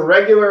 he was a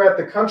regular at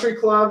the country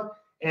club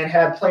and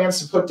had plans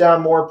to put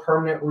down more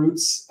permanent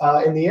roots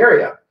in the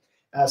area.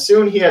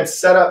 Soon he had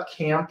set up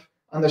camp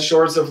on the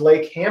shores of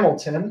Lake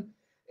Hamilton,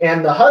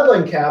 and the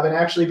Hudlin cabin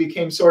actually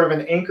became sort of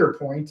an anchor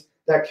point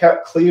that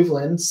kept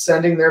Cleveland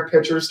sending their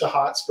pitchers to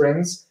Hot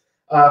Springs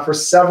for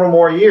several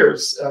more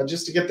years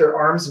just to get their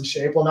arms in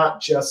shape. Well,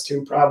 not just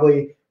to,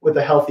 probably with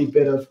a healthy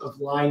bit of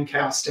line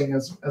casting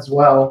as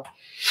well.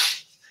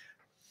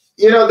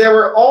 There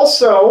were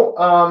also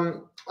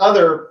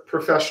other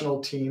professional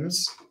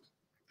teams,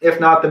 if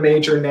not the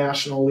major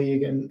National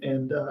League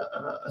and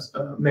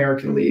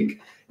American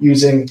League,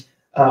 using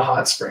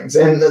Hot Springs.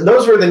 And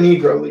those were the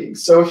Negro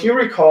Leagues. So if you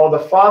recall, the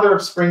father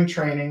of spring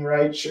training,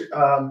 right,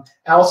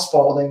 Al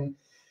Spalding,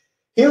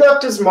 he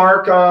left his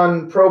mark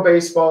on pro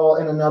baseball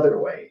in another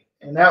way.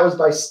 And that was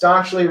by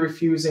staunchly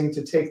refusing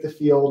to take the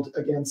field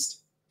against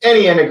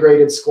any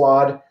integrated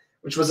squad,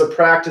 which was a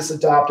practice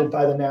adopted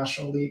by the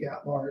National League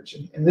at large.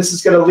 And this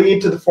is going to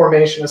lead to the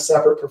formation of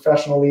separate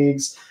professional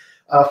leagues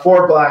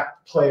for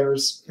Black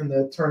players in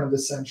the turn of the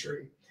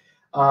century.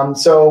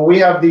 So we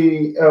have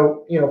the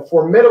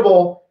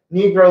formidable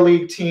Negro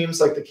League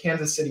teams like the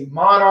Kansas City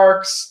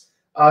Monarchs,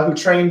 who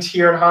trained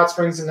here in Hot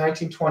Springs in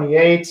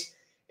 1928.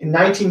 In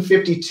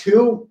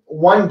 1952,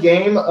 one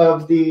game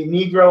of the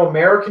Negro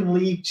American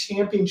League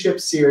Championship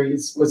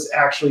Series was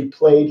actually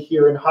played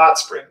here in Hot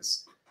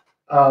Springs.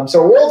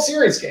 So a World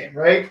Series game,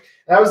 right?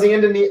 That was the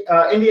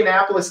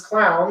Indianapolis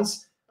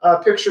Clowns,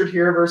 pictured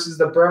here, versus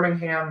the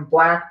Birmingham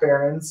Black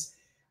Barons.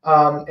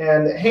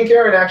 And Hank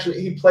Aaron,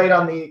 actually, he played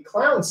on the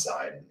Clown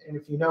side. And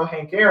if you know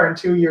Hank Aaron,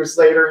 2 years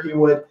later, he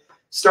would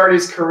start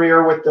his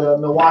career with the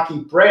Milwaukee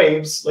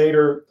Braves,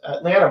 later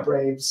Atlanta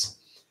Braves,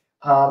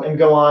 and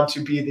go on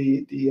to be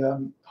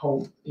the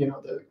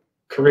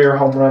career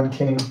home run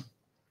king.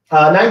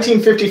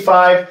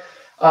 1955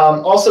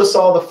 also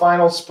saw the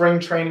final spring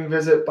training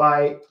visit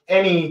by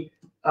any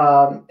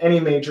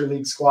major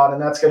league squad,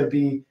 and that's going to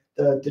be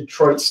the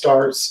Detroit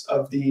Stars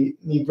of the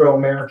Negro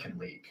American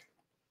League.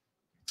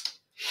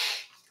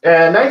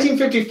 And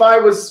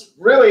 1955 was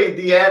really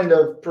the end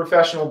of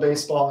professional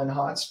baseball in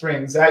Hot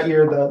Springs. That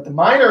year, the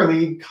minor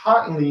league,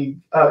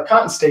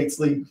 Cotton States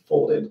League,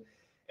 folded.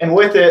 And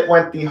with it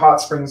went the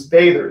Hot Springs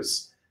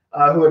Bathers,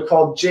 who had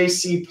called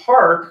J.C.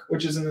 Park,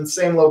 which is in the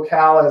same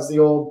locale as the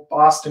old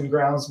Boston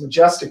Grounds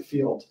Majestic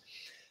Field.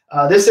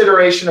 This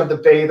iteration of the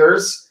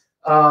Bathers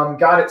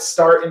got its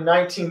start in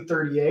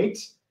 1938,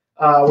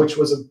 which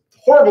was a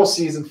horrible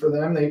season for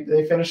them.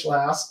 They finished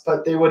last,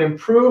 but they would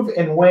improve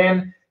and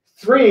win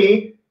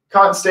 3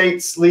 Cotton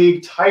States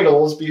League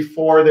titles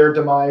before their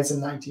demise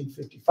in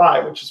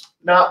 1955, which is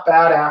not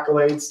bad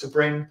accolades to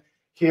bring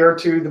here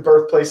to the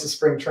birthplace of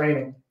spring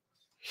training.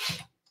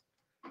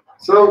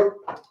 So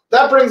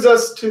that brings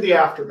us to the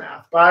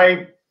aftermath.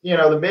 By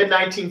the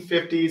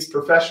mid-1950s,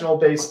 professional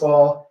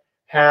baseball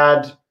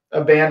had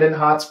abandoned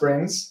Hot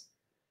Springs,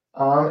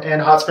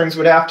 and Hot Springs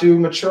would have to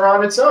mature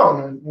on its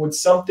own. And would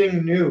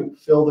something new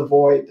fill the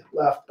void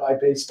left by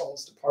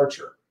baseball's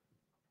departure?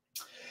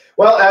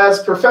 Well,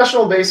 as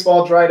professional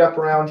baseball dried up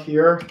around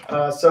here,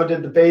 so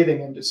did the bathing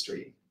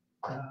industry.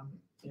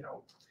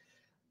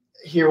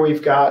 Here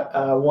we've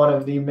got one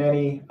of the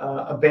many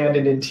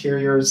abandoned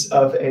interiors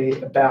of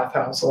a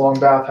bathhouse along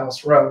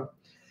Bathhouse Row.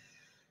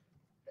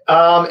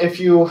 If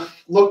you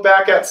look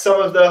back at some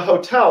of the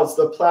hotels,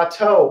 the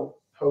Plateau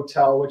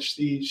Hotel, which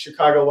the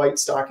Chicago White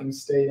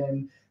Stockings stayed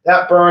in,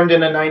 that burned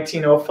in a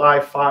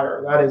 1905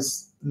 fire. That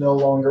is no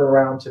longer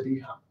around to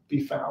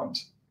be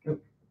found.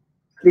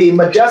 The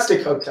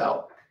Majestic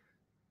Hotel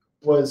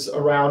was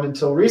around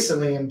until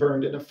recently and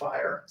burned in a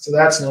fire, so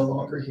that's no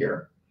longer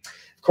here.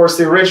 Of course,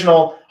 the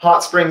original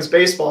Hot Springs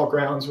baseball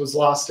grounds was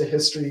lost to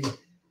history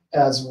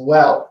as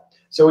well.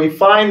 So we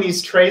find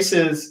these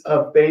traces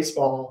of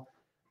baseball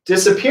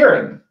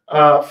disappearing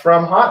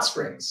from Hot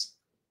Springs.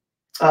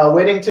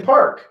 Whittington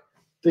Park,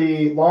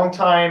 the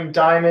longtime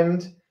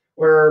diamond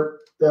where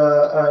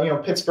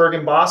the Pittsburgh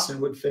and Boston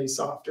would face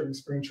off during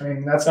spring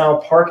training, that's now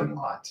a parking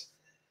lot.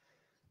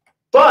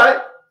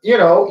 But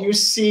you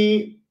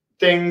see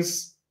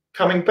things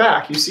coming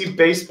back. You see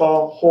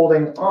baseball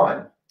holding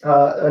on.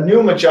 A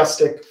new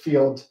Majestic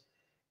Field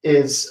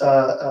is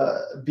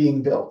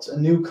being built, a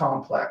new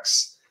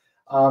complex.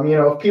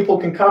 If people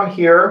can come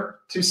here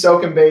to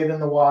soak and bathe in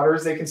the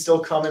waters, they can still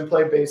come and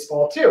play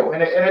baseball too.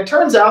 And it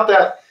turns out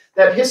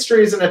that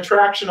history is an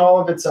attraction all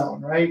of its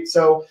own, right?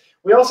 So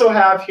we also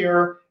have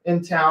here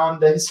in town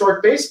the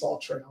historic baseball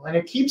trail, and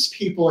it keeps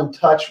people in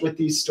touch with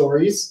these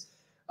stories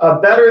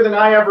better than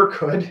I ever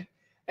could.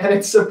 And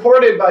it's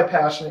supported by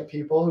passionate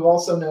people who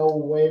also know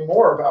way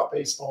more about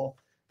baseball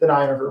than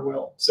I ever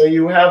will. So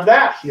you have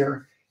that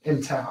here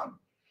in town.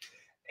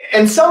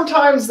 And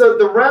sometimes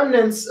the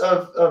remnants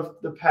of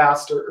the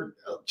past are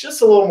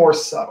just a little more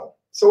subtle.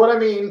 So what I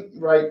mean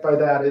right by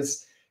that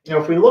is,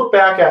 if we look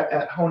back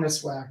at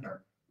Honus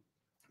Wagner,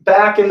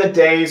 back in the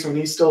days when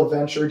he still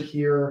ventured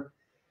here,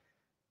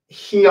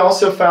 he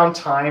also found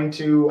time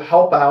to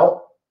help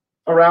out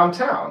around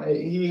town.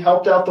 He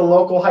helped out the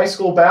local high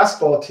school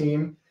basketball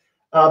team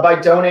by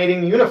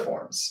donating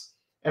uniforms.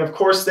 And of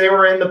course, they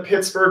were in the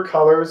Pittsburgh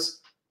colors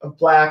of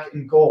black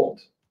and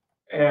gold.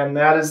 And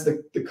that is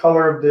the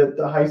color of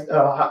the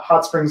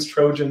Hot Springs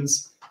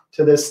Trojans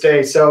to this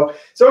day. So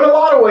in a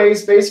lot of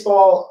ways,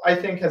 baseball, I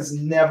think, has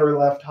never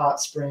left Hot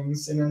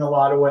Springs, and in a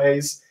lot of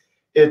ways,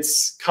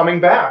 it's coming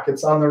back.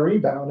 It's on the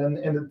rebound,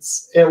 and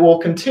it will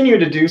continue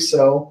to do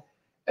so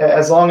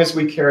as long as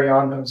we carry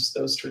on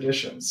those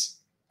traditions.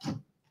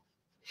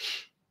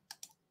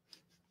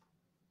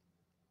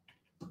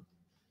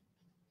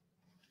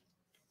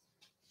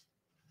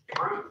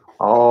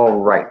 All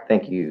right,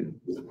 thank you,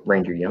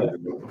 Ranger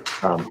Young.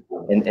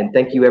 And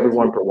thank you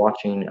everyone for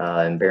watching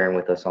and bearing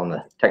with us on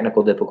the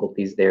technical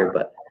difficulties there,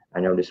 but I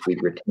noticed we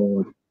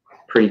retained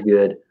pretty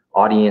good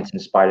audience in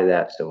spite of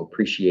that, so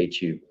appreciate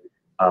you.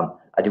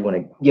 I do want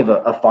to give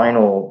a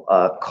final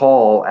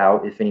call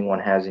out if anyone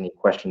has any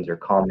questions or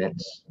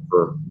comments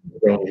for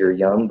Ranger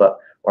Young, but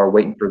while we're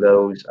waiting for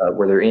those,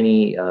 were there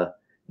any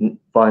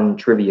fun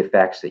trivia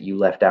facts that you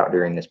left out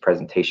during this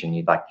presentation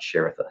you'd like to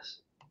share with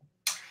us?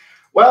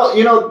 Well,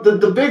 you know,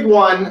 the big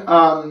one,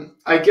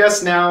 I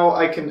guess now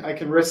I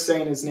can risk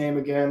saying his name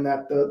again,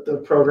 that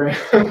the program,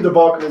 the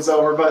bulk of it is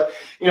over. But,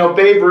 you know,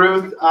 Babe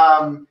Ruth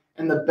and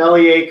the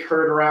bellyache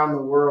heard around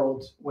the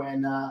world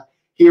when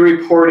he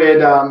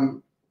reported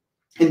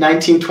in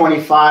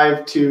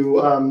 1925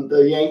 to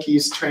the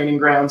Yankees training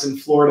grounds in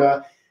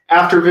Florida.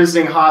 After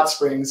visiting Hot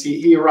Springs,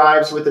 he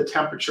arrives with a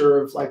temperature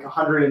of like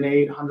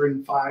 108,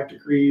 105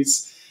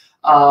 degrees.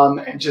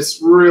 And just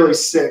really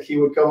sick. He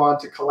would go on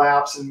to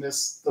collapse and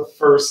miss the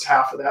first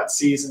half of that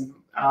season.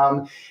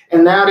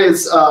 And that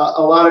is,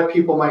 a lot of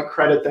people might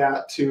credit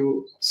that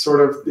to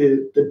sort of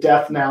the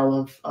death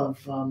knell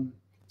of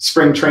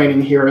spring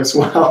training here as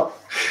well.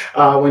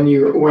 When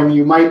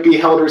you might be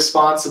held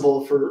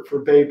responsible for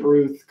Babe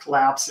Ruth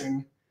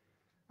collapsing.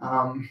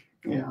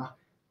 Yeah.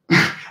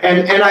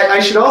 And I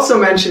should also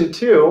mention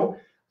too,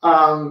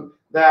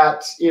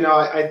 that, you know,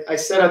 I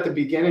said at the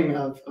beginning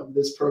of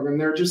this program,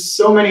 there are just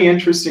so many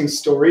interesting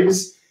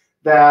stories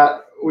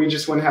that we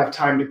just wouldn't have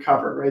time to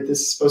cover, right? This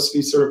is supposed to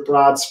be sort of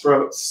broad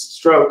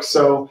strokes.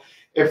 So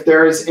if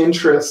there is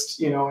interest,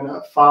 you know, in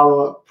a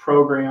follow-up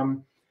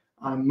program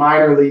on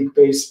minor league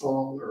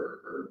baseball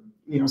or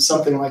you know,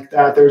 something like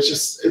that, there's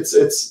just,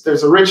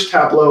 there's a rich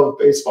tableau of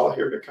baseball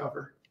here to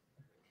cover.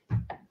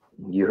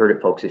 You heard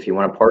it, folks. If you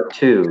want a part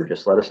 2,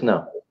 just let us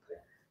know.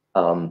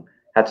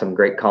 Had some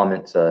great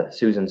comments.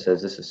 Susan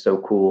says, this is so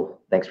cool.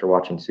 Thanks for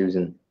watching,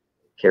 Susan.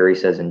 Carrie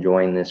says,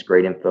 enjoying this.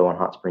 Great info on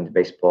Hot Springs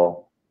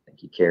baseball.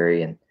 Thank you,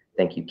 Carrie. And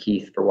thank you,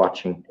 Keith, for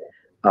watching.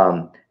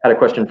 Had a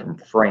question from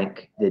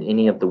Frank. Did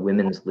any of the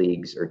women's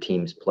leagues or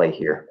teams play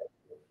here?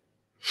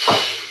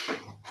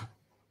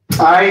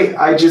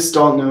 I just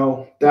don't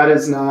know.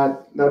 That's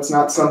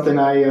not something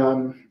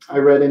I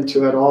read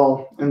into at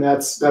all. And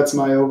that's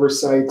my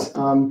oversight.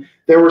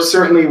 There were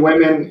certainly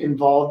women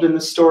involved in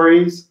the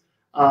stories.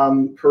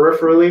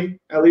 Peripherally,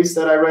 at least,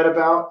 that I read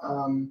about.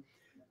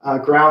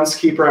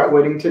 Groundskeeper at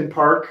Whittington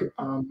Park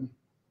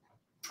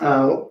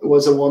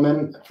was a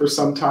woman for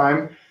some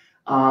time.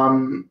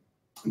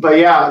 But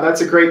yeah,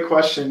 that's a great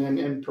question,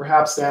 and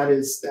perhaps that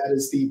is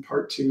the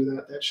part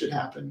 2 that should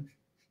happen.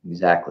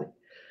 Exactly.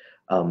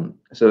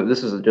 So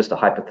this is just a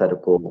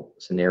hypothetical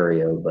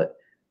scenario, but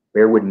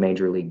where would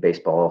Major League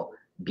Baseball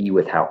be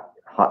without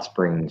Hot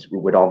Springs?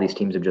 Would all these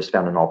teams have just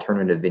found an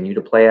alternative venue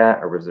to play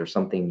at, or was there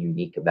something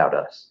unique about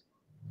us?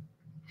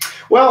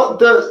 Well,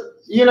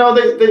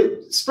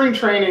 the spring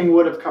training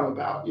would have come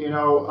about, you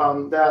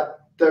know, that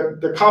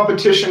the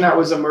competition that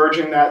was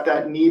emerging,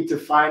 that need to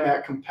find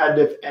that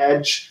competitive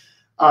edge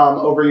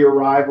over your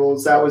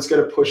rivals, that was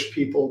going to push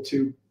people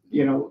to,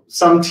 you know,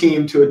 some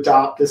team to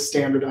adopt this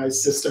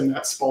standardized system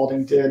that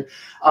Spalding did.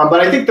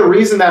 But I think the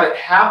reason that it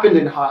happened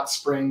in Hot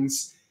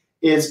Springs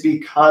is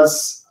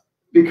because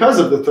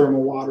of the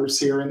thermal waters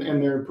here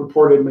and their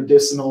purported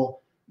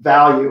medicinal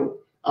value,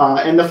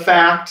 and the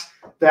fact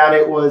that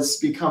it was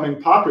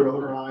becoming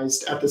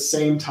popularized at the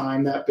same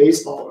time that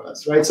baseball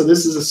was, right? So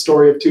this is a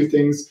story of 2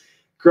 things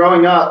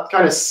growing up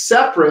kind of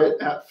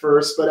separate at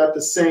first, but at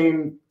the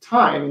same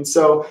time. And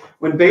so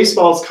when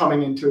baseball's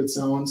coming into its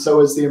own, so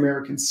is the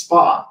American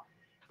spa.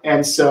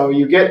 And so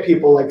you get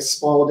people like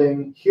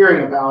Spalding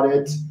hearing about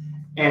it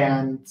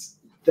and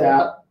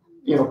that,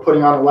 you know,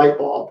 putting on a light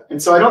bulb.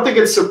 And so I don't think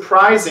it's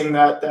surprising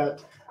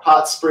that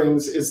Hot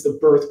Springs is the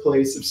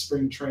birthplace of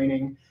spring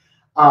training.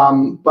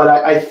 But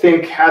I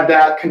think had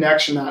that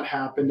connection not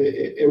happened,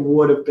 it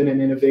would have been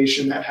an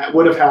innovation that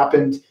would have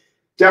happened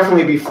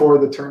definitely before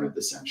the turn of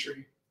the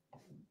century.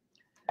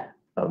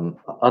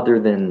 Other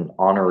than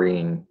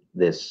honoring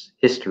this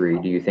history,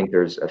 do you think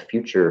there's a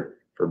future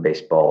for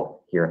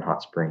baseball here in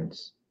Hot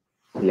Springs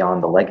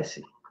beyond the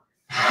legacy?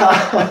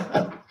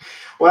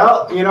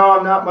 Well, you know,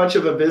 I'm not much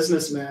of a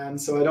businessman,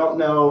 so I don't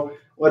know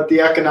what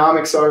the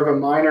economics are of a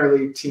minor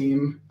league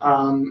team,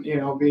 you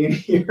know, being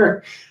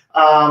here.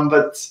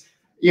 But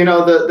you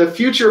know, the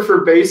future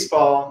for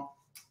baseball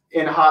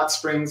in Hot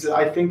Springs,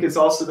 I think, is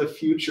also the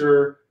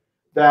future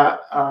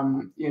that,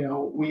 you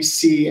know, we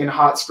see in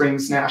Hot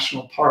Springs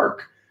National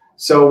Park.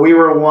 So we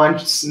were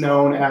once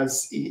known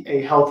as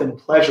a health and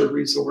pleasure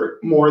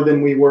resort more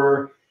than we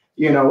were,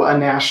 you know, a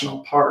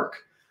national park.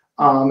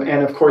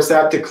 And of course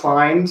that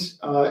declined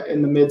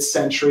in the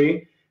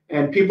mid-century.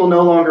 and people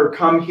no longer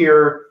come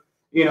here,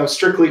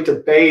 strictly to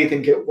bathe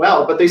and get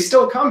well, but they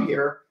still come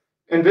here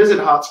and visit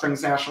Hot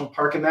Springs National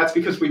Park, and that's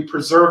because we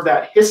preserve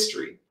that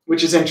history,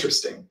 which is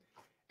interesting.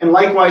 And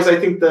likewise, I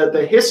think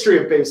the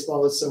history of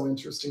baseball is so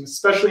interesting,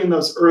 especially in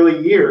those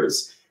early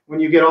years when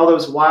you get all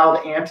those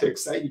wild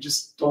antics that you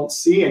just don't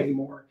see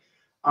anymore.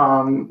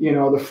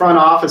 The front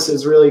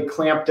offices really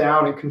clamp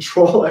down and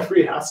control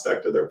every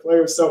aspect of their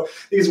players. So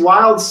these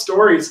wild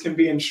stories can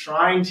be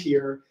enshrined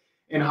here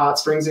in Hot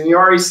Springs, and you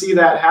already see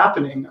that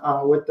happening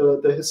with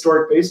the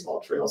historic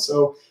baseball trail.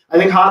 So I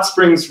think Hot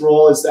Springs'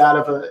 role is that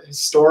of a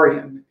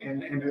historian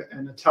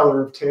and a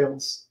teller of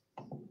tales.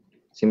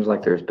 Seems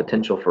like there's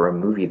potential for a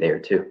movie there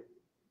too.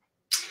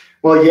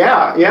 Well,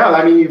 yeah.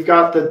 I mean, you've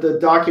got the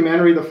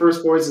documentary, The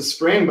First Boys of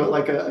Spring, but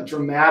like a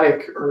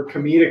dramatic or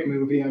comedic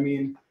movie. I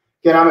mean,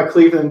 again, I'm a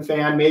Cleveland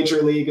fan.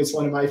 Major League is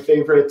one of my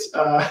favorite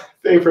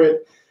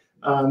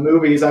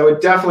movies. I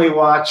would definitely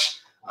watch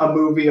a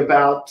movie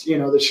about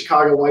the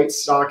Chicago White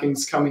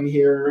Stockings coming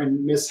here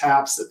and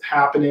mishaps that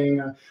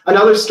happening.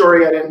 Another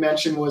story I didn't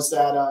mention was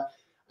that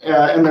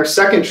in their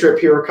second trip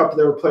here, a couple of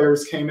their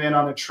players came in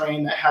on a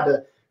train that had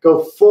to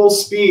go full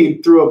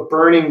speed through a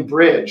burning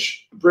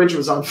bridge. The bridge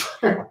was on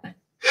fire.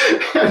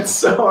 And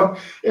so,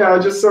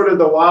 just sort of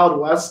the Wild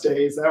West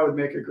days, that would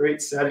make a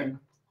great setting.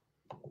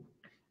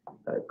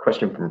 A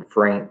question from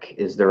Frank: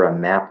 is there a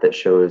map that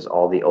shows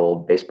all the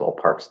old baseball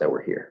parks that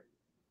were here?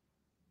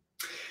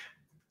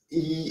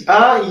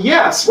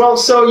 Yes. Well,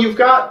 so you've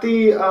got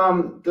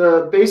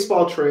the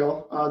baseball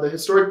trail, the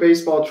historic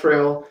baseball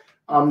trail.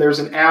 There's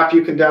an app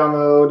you can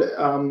download,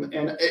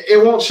 and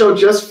it won't show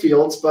just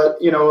fields, but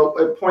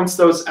it points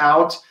those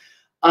out.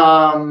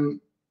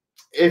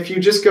 If you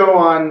just go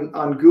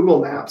on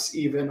Google Maps,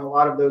 even a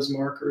lot of those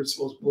markers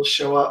will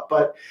show up.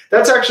 But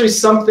that's actually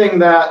something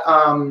that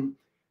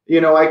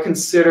I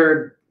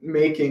considered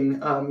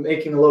making a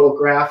little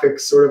graphic,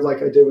 sort of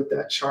like I did with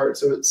that chart.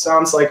 So it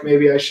sounds like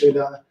maybe I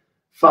should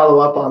follow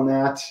up on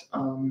that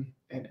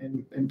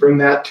and bring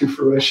that to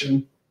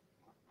fruition.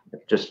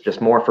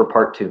 Just more for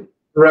part 2.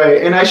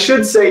 Right, and I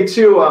should say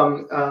too,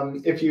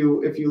 if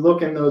you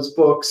look in those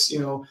books,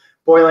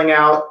 Boiling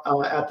Out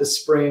at the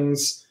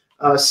Springs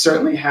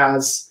certainly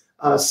has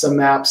some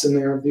maps in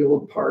there of the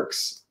old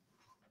parks.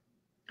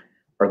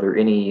 Are there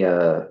any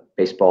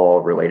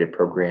baseball-related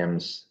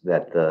programs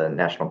that the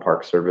National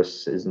Park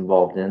Service is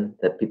involved in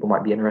that people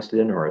might be interested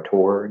in, or a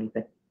tour or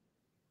anything?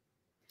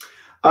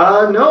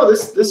 No,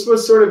 this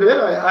was sort of it.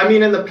 I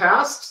mean, in the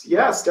past,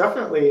 yes,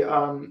 definitely,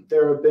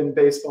 there have been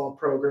baseball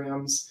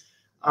programs.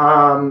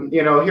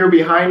 Here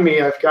behind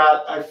me,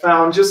 I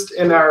found just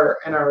in our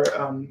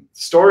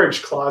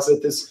storage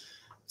closet this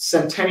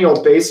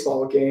centennial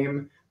baseball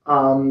game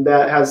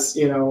that has,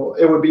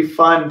 it would be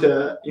fun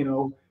to,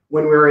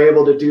 when we were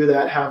able to do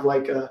that, have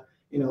like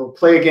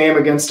play a game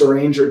against a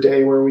Ranger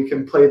Day where we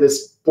can play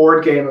this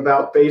board game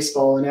about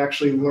baseball and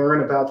actually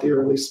learn about the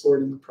early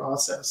sport in the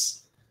process.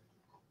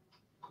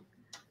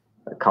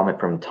 A comment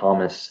from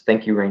Thomas: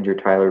 thank you, Ranger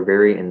Tyler.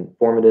 Very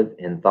informative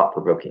and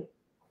thought-provoking.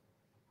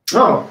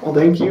 Oh, well,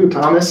 thank you,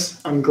 Thomas.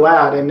 I'm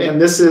glad. And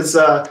this is,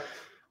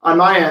 on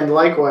my end,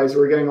 likewise,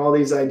 we're getting all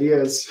these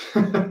ideas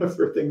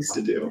for things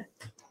to do.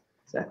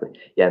 Exactly.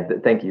 Yeah,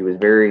 thank you. It was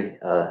very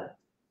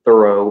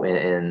thorough,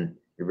 and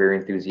you're very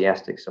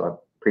enthusiastic, so I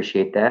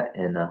appreciate that.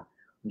 And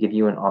give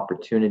you an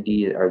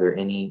opportunity. Are there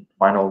any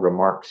final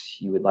remarks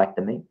you would like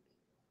to make?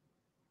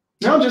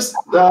 No, just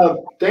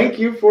thank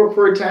you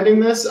for attending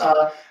this.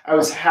 I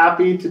was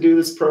happy to do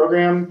this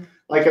program.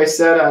 Like I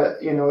said,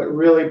 it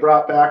really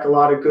brought back a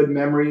lot of good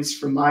memories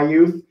from my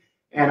youth,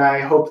 and I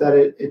hope that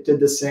it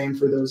did the same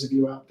for those of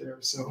you out there.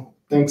 So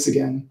thanks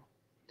again.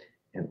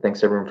 And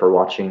thanks everyone for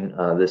watching.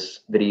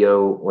 This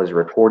video was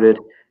recorded,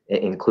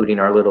 including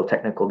our little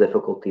technical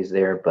difficulties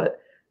there.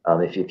 But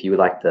if you would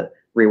like to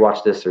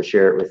rewatch this or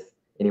share it with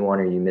anyone,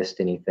 or you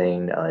missed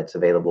anything, it's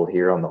available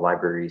here on the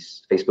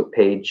library's Facebook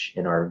page,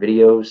 in our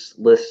videos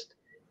list,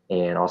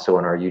 and also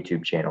on our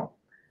YouTube channel.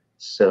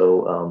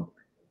 So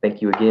thank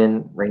you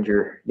again,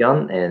 Ranger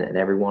Young, and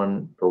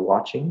everyone for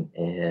watching.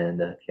 And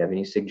if you have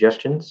any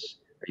suggestions,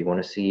 or you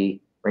want to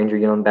see Ranger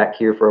Young back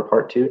here for a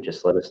part 2,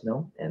 just let us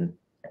know. And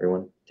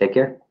everyone, take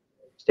care.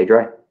 Stay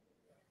dry.